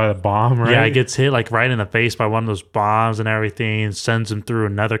 Yeah, by the bomb, right? Yeah, gets hit like right in the face by one of those bombs and everything. Sends him through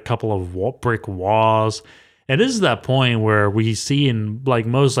another couple of brick walls. And this is that point where we see in like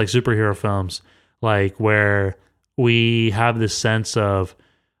most like superhero films, like where we have this sense of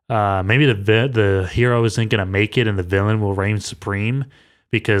maybe the hero isn't gonna make it and the villain will reign supreme,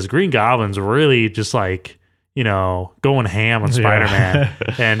 because Green Goblin's really just like going ham on Spider-Man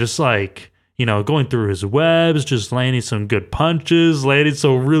and just like. Going through his webs, just landing some good punches, landing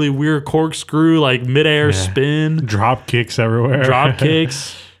some really weird corkscrew, like midair spin. Drop kicks everywhere. Drop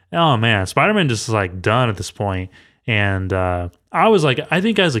kicks. Oh, man. Spider-Man just is like done at this point. And I was like, I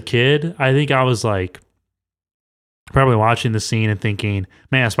think as a kid, I was like probably watching the scene and thinking,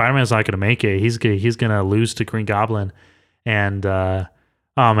 man, Spider-Man's not going to make it. He's going to lose to Green Goblin. And, oh,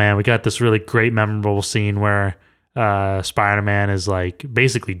 man, we got this really great, memorable scene where Spider-Man is like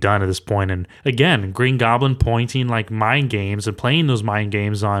basically done at this point, and again Green Goblin pointing like mind games and playing those mind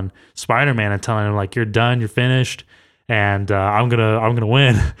games on Spider-Man and telling him like, you're done, you're finished, and I'm gonna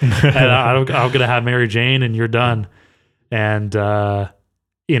win and I'm gonna have Mary Jane and you're done. And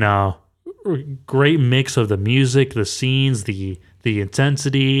great mix of the music, the scenes, the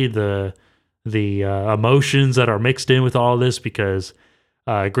intensity, the emotions that are mixed in with all this, because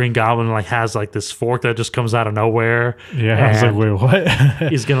Green Goblin like has like this fork that just comes out of nowhere. Yeah, I was like, wait, what?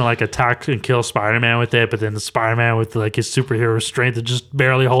 He's gonna like attack and kill Spider-Man with it, but then the Spider-Man with like his superhero strength is just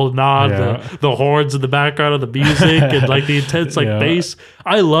barely holding on. The horns in the background of the music and like the intense like bass.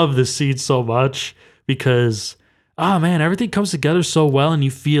 I love this scene so much because man, everything comes together so well, and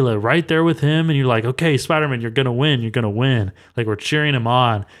you feel it right there with him, and you're like, okay, Spider-Man, you're gonna win. Like, we're cheering him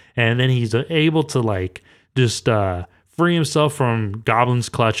on, and then he's able to like just free himself from Goblin's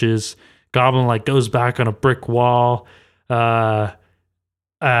clutches. Goblin like goes back on a brick wall. Spider-Man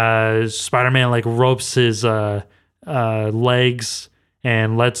like ropes his legs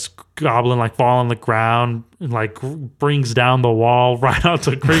and lets Goblin like fall on the ground and like brings down the wall right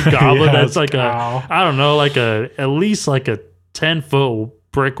onto Green Goblin. That's like at least like a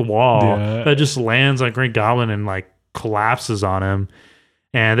 10-foot brick wall that just lands on Green Goblin and like collapses on him.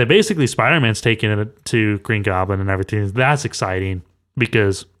 And then basically Spider-Man's taking it to Green Goblin and everything. That's exciting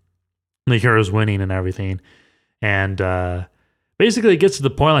because the hero's winning and everything. And basically it gets to the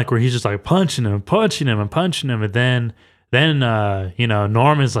point like where he's just like punching him. And then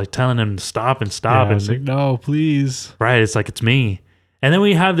Norman's like telling him to stop. Yeah, and it's like, no, please. Right. It's like, it's me. And then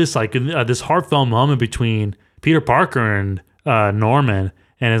we have this like this heartfelt moment between Peter Parker and Norman.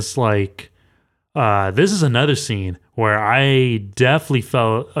 And it's like, this is another scene where I definitely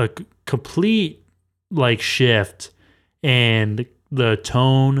felt a complete like shift in the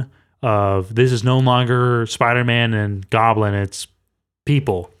tone of, this is no longer Spider-Man and Goblin, it's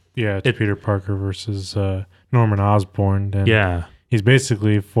people. Yeah, it's Peter Parker versus Norman Osborn. And he's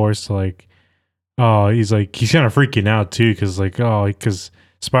basically forced to like, he's kind of freaking out too, because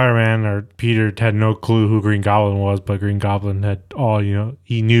Spider-Man or Peter had no clue who Green Goblin was, but Green Goblin had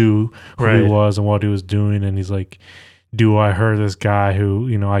he knew who he was and what he was doing. And he's like, do I hurt this guy who,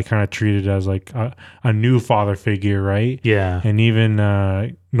 I kind of treated as like a new father figure, right? Yeah. And even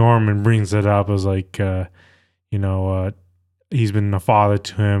Norman brings it up as like, he's been a father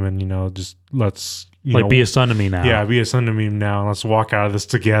to him, and, just let's... be a son to me now. Yeah, be a son to me now, and let's walk out of this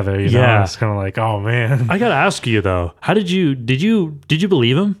together. Know? It's kind of like, oh man. I gotta ask you though, how did you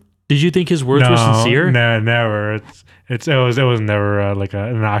believe him? Did you think his words were sincere? No, never. It was never like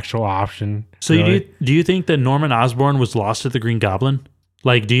an actual option. So really. Do you think that Norman Osborn was lost to the Green Goblin?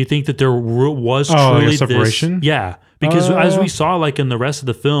 Like, do you think that there was truly like a separation? Yeah, because as we saw, like in the rest of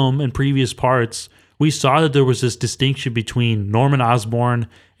the film and previous parts, we saw that there was this distinction between Norman Osborn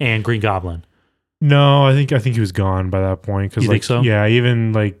and Green Goblin. No, I think he was gone by that point. You think so? Yeah,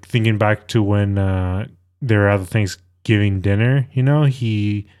 even like thinking back to when they were at the Thanksgiving dinner,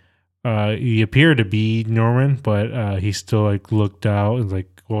 he appeared to be Norman, but he still like looked out and like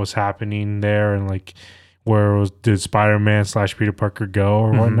what was happening there, and like did Spider-Man / Peter Parker go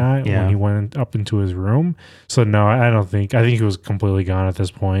or whatnot when he went up into his room. So no, I think he was completely gone at this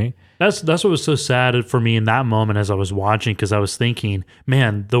point. That's what was so sad for me in that moment as I was watching, because I was thinking,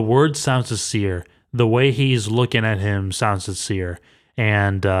 man, the words sound sincere. The way he's looking at him sounds sincere.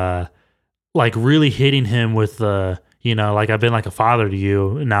 and like really hitting him with the, like I've been like a father to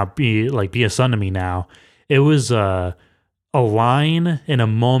you, now be a son to me now. It was a line in a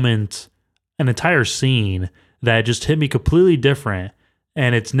moment, an entire scene that just hit me completely different,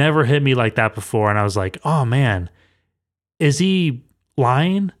 and it's never hit me like that before. And I was like, oh man, is he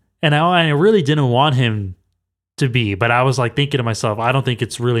lying? And I really didn't want him to be, but I was like thinking to myself, I don't think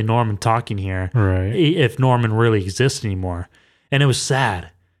it's really Norman talking here, Right. if Norman really exists anymore. And it was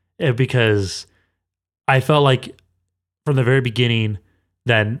sad because I felt like from the very beginning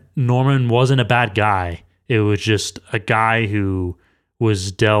that Norman wasn't a bad guy. It was just a guy who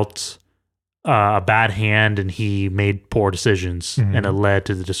was dealt a bad hand, and he made poor decisions, and it led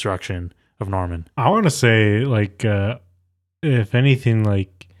to the destruction of Norman. I want to say, like, if anything,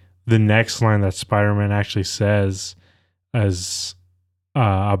 like the next line that Spider-Man actually says as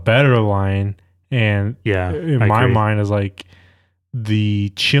a better line, and in my mind is like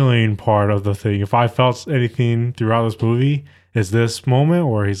the chilling part of the thing. If I felt anything throughout this movie, is this moment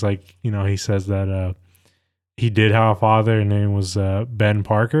where he's like, he says that he did have a father, and name was Ben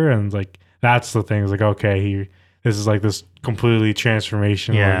Parker, and like that's the thing. It's like, okay, this is like this completely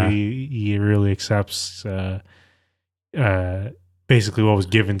transformation where he really accepts basically what was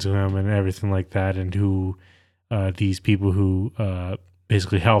given to him and everything like that, and who these people who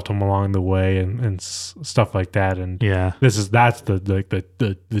basically helped him along the way and stuff like that. And that's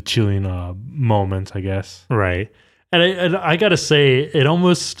the chilling moment, I guess. Right. And I gotta say, it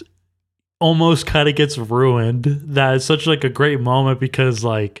almost kind of gets ruined. That it's such like a great moment because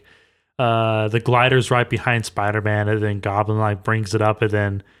like the glider's right behind Spider-Man, and then Goblin like brings it up, and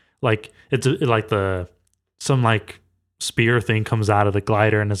then like some like spear thing comes out of the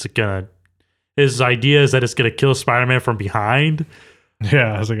glider, and his idea is that it's gonna kill Spider-Man from behind.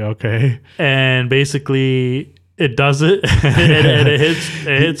 Yeah, I was like, okay. And basically it does it. and it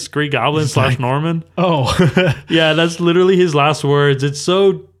hits Green Goblin / Norman. Oh. Yeah, that's literally his last words. It's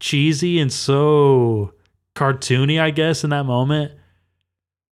so cheesy and so cartoony, I guess, in that moment.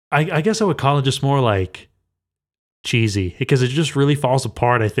 I guess I would call it just more like cheesy, because it just really falls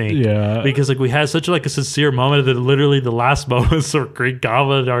apart, I think. Yeah. Because like we had such like a sincere moment that literally the last moments of Green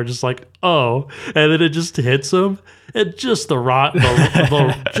Goblin are just like, oh, and then it just hits him at just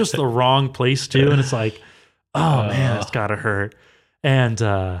the just the wrong place too, and it's like, oh man, it's gotta hurt. And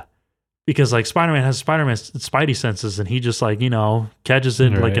because like Spider-Man has Spider-Man's Spidey senses, and he just like catches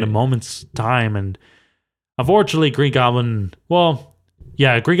it like in a moment's time, and unfortunately Green Goblin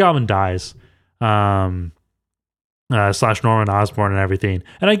dies. / Norman Osborn and everything.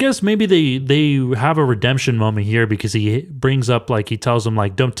 And I guess maybe they have a redemption moment here, because he brings up, like, he tells him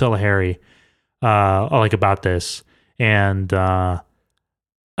like, don't tell Harry like about this. And at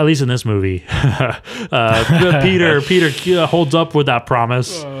least in this movie, Peter holds up with that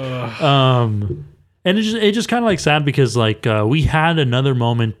promise. And it just kind of like sad, because like we had another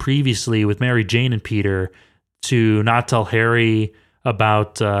moment previously with Mary Jane and Peter to not tell Harry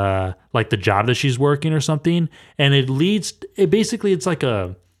about like the job that she's working or something, and it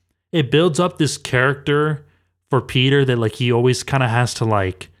builds up this character for Peter that like he always kind of has to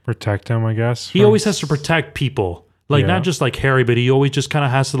like protect him, I guess. He always has to protect people, like not just like Harry, but he always just kind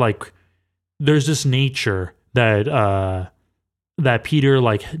of has to like, there's this nature that Peter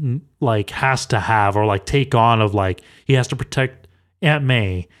like has to have, or like take on, of like he has to protect Aunt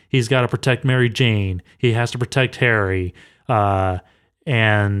May, he's got to protect Mary Jane, he has to protect Harry,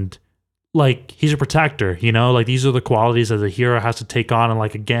 and like he's a protector, like these are the qualities that the hero has to take on. And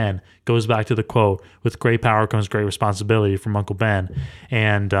like, again, goes back to the quote, with great power comes great responsibility, from Uncle Ben.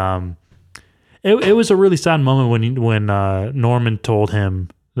 And it was a really sad moment when Norman told him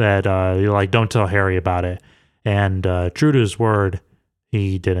that like, don't tell Harry about it. And true to his word,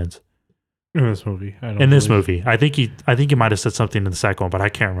 he didn't. In this movie, I think he might have said something in the second one, but I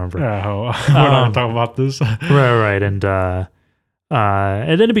can't remember. We're not talking about this. right. And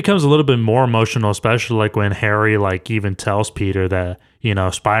then it becomes a little bit more emotional, especially like when Harry like even tells Peter that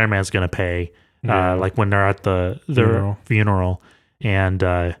Spider-Man's gonna pay, like when they're at their funeral,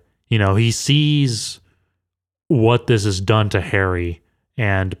 and he sees what this has done to Harry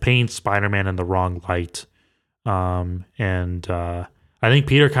and paints Spider-Man in the wrong light, and I think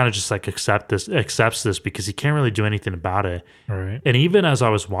Peter kind of just like accepts this because he can't really do anything about it. Right. And even as I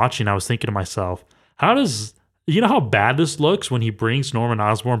was watching, I was thinking to myself, how bad this looks when he brings Norman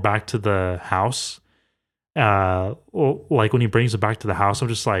Osborn back to the house? Like when he brings it back to the house, I'm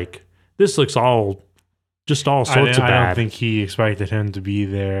just like, this looks all sorts of bad. I don't think he expected him to be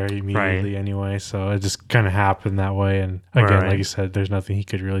there immediately anyway, so it just kind of happened that way. And again, like you said, there's nothing he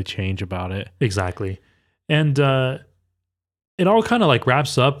could really change about it. Exactly. And it all kind of like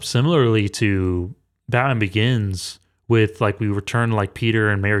wraps up similarly to Batman Begins with like we return to like Peter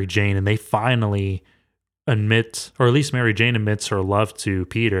and Mary Jane, and they finally admit, or at least Mary Jane admits her love to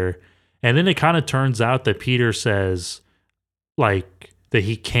Peter. And then it kind of turns out that Peter says like that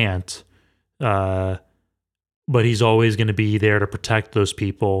he can't, but he's always going to be there to protect those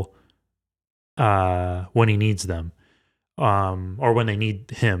people when he needs them, or when they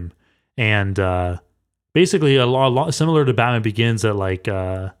need him. And basically a lot similar to Batman Begins, that like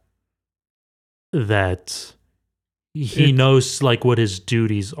that he knows like what his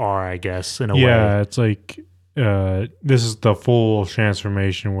duties are, I guess, in a way. Yeah, it's like this is the full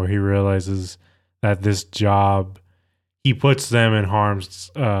transformation where he realizes that this job, he puts them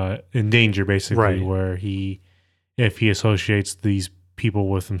in danger, basically, Right. where if he associates these people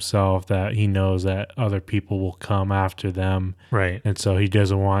with himself, that he knows that other people will come after them. Right. And so he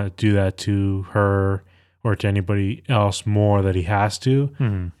doesn't want to do that to her or to anybody else more that he has to.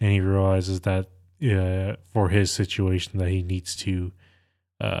 Mm-hmm. And he realizes that for his situation that he needs to,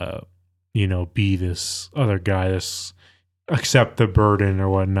 be this other guy, accept the burden or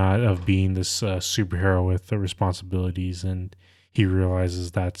whatnot of being this superhero with the responsibilities. And he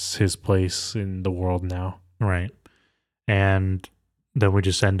realizes that's his place in the world now. Right. And then we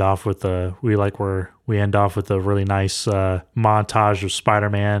just end off with a really nice montage of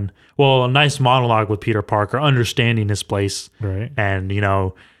Spider-Man. Well, a nice monologue with Peter Parker understanding his place. Right. And,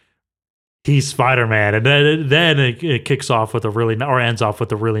 he's Spider-Man. And then it kicks off with ends off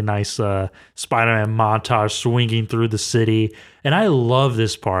with a really nice Spider-Man montage swinging through the city. And I love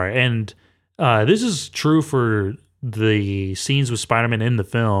this part. And this is true for the scenes with Spider-Man in the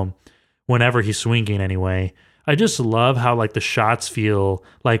film, whenever he's swinging anyway. I just love how like the shots feel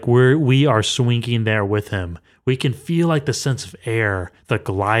like we are swinging there with him. We can feel like the sense of air, the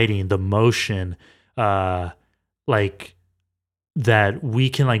gliding, the motion, like that we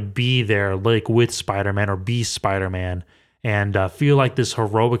can like be there like with Spider-Man or be Spider-Man, and feel like this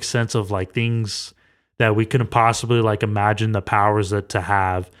heroic sense of like things that we couldn't possibly like imagine the powers that to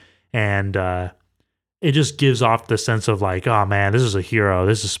have. And it just gives off the sense of like, oh man, this is a hero.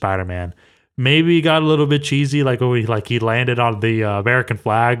 This is Spider-Man. Maybe it got a little bit cheesy, like when he landed on the American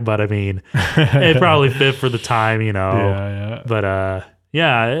flag, but I mean, it probably fit for the time, Yeah. But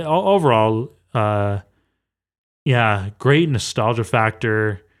overall, great nostalgia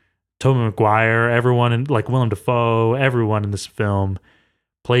factor. Tobey Maguire, everyone, and like Willem Dafoe, everyone in this film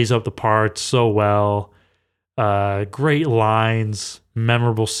plays up the parts so well. Great lines,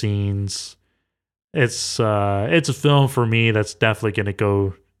 memorable scenes. It's a film for me that's definitely going to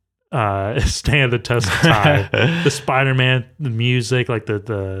go stand the test of time. The Spider-Man, the music, like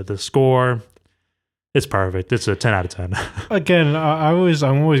the score, it's perfect. It's a 10 out of 10. Again, I'm always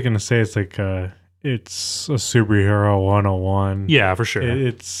gonna say it's like it's a superhero 101. Yeah, for sure.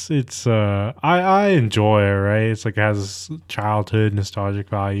 I enjoy it, right? It's like it has this childhood nostalgic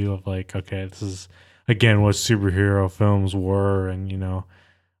value of like, okay, this is again what superhero films were, and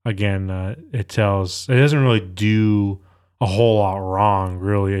it doesn't really do a whole lot wrong,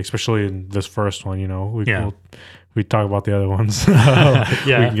 really, especially in this first one. We talk about the other ones. We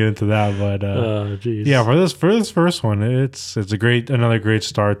can get into that, but for this first one, it's another great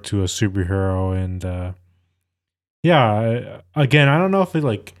start to a superhero, and again, I don't know if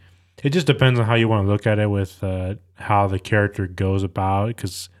it just depends on how you want to look at it with how the character goes about,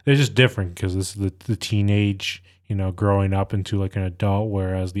 because they're just different, because this is the teenage, growing up into like an adult,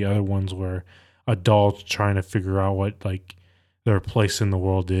 whereas the other ones were adults trying to figure out what like their place in the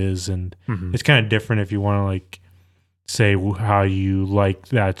world is. And it's kind of different if you want to like say how you like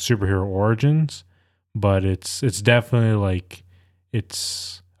that superhero origins, but it's definitely like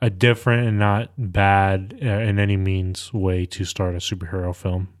it's a different and not bad in any means way to start a superhero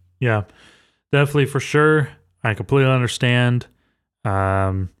film. Yeah, definitely, for sure. I completely understand.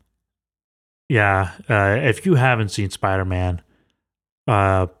 If you haven't seen Spider-Man,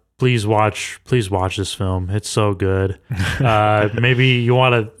 please watch this film. It's so good. Maybe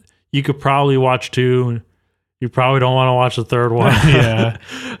you could probably watch two. You probably don't want to watch the third one. Yeah.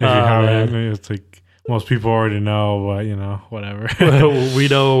 If you haven't, it's like most people already know, but whatever. we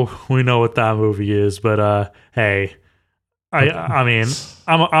know what that movie is, but hey, I mean,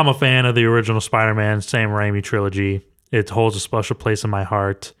 I'm a fan of the original Spider-Man, Sam Raimi trilogy. It holds a special place in my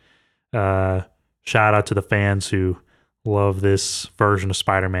heart. Shout out to the fans who love this version of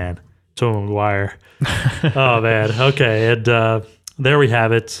Spider-Man, Tobey Maguire. Oh man, okay, and there we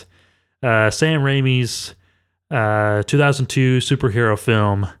have it. Sam Raimi's 2002 superhero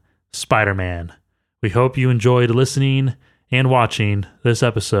film, Spider-Man. We hope you enjoyed listening and watching this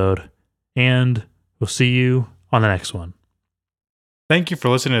episode, and we'll see you on the next one. Thank you for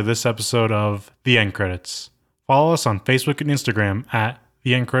listening to this episode of The End Credits. Follow us on Facebook and Instagram at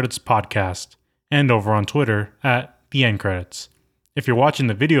The End Credits Podcast and over on Twitter at The End Credits. If you're watching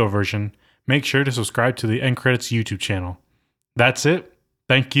the video version, make sure to subscribe to the End Credits YouTube channel. That's it.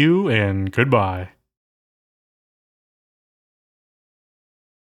 Thank you and goodbye.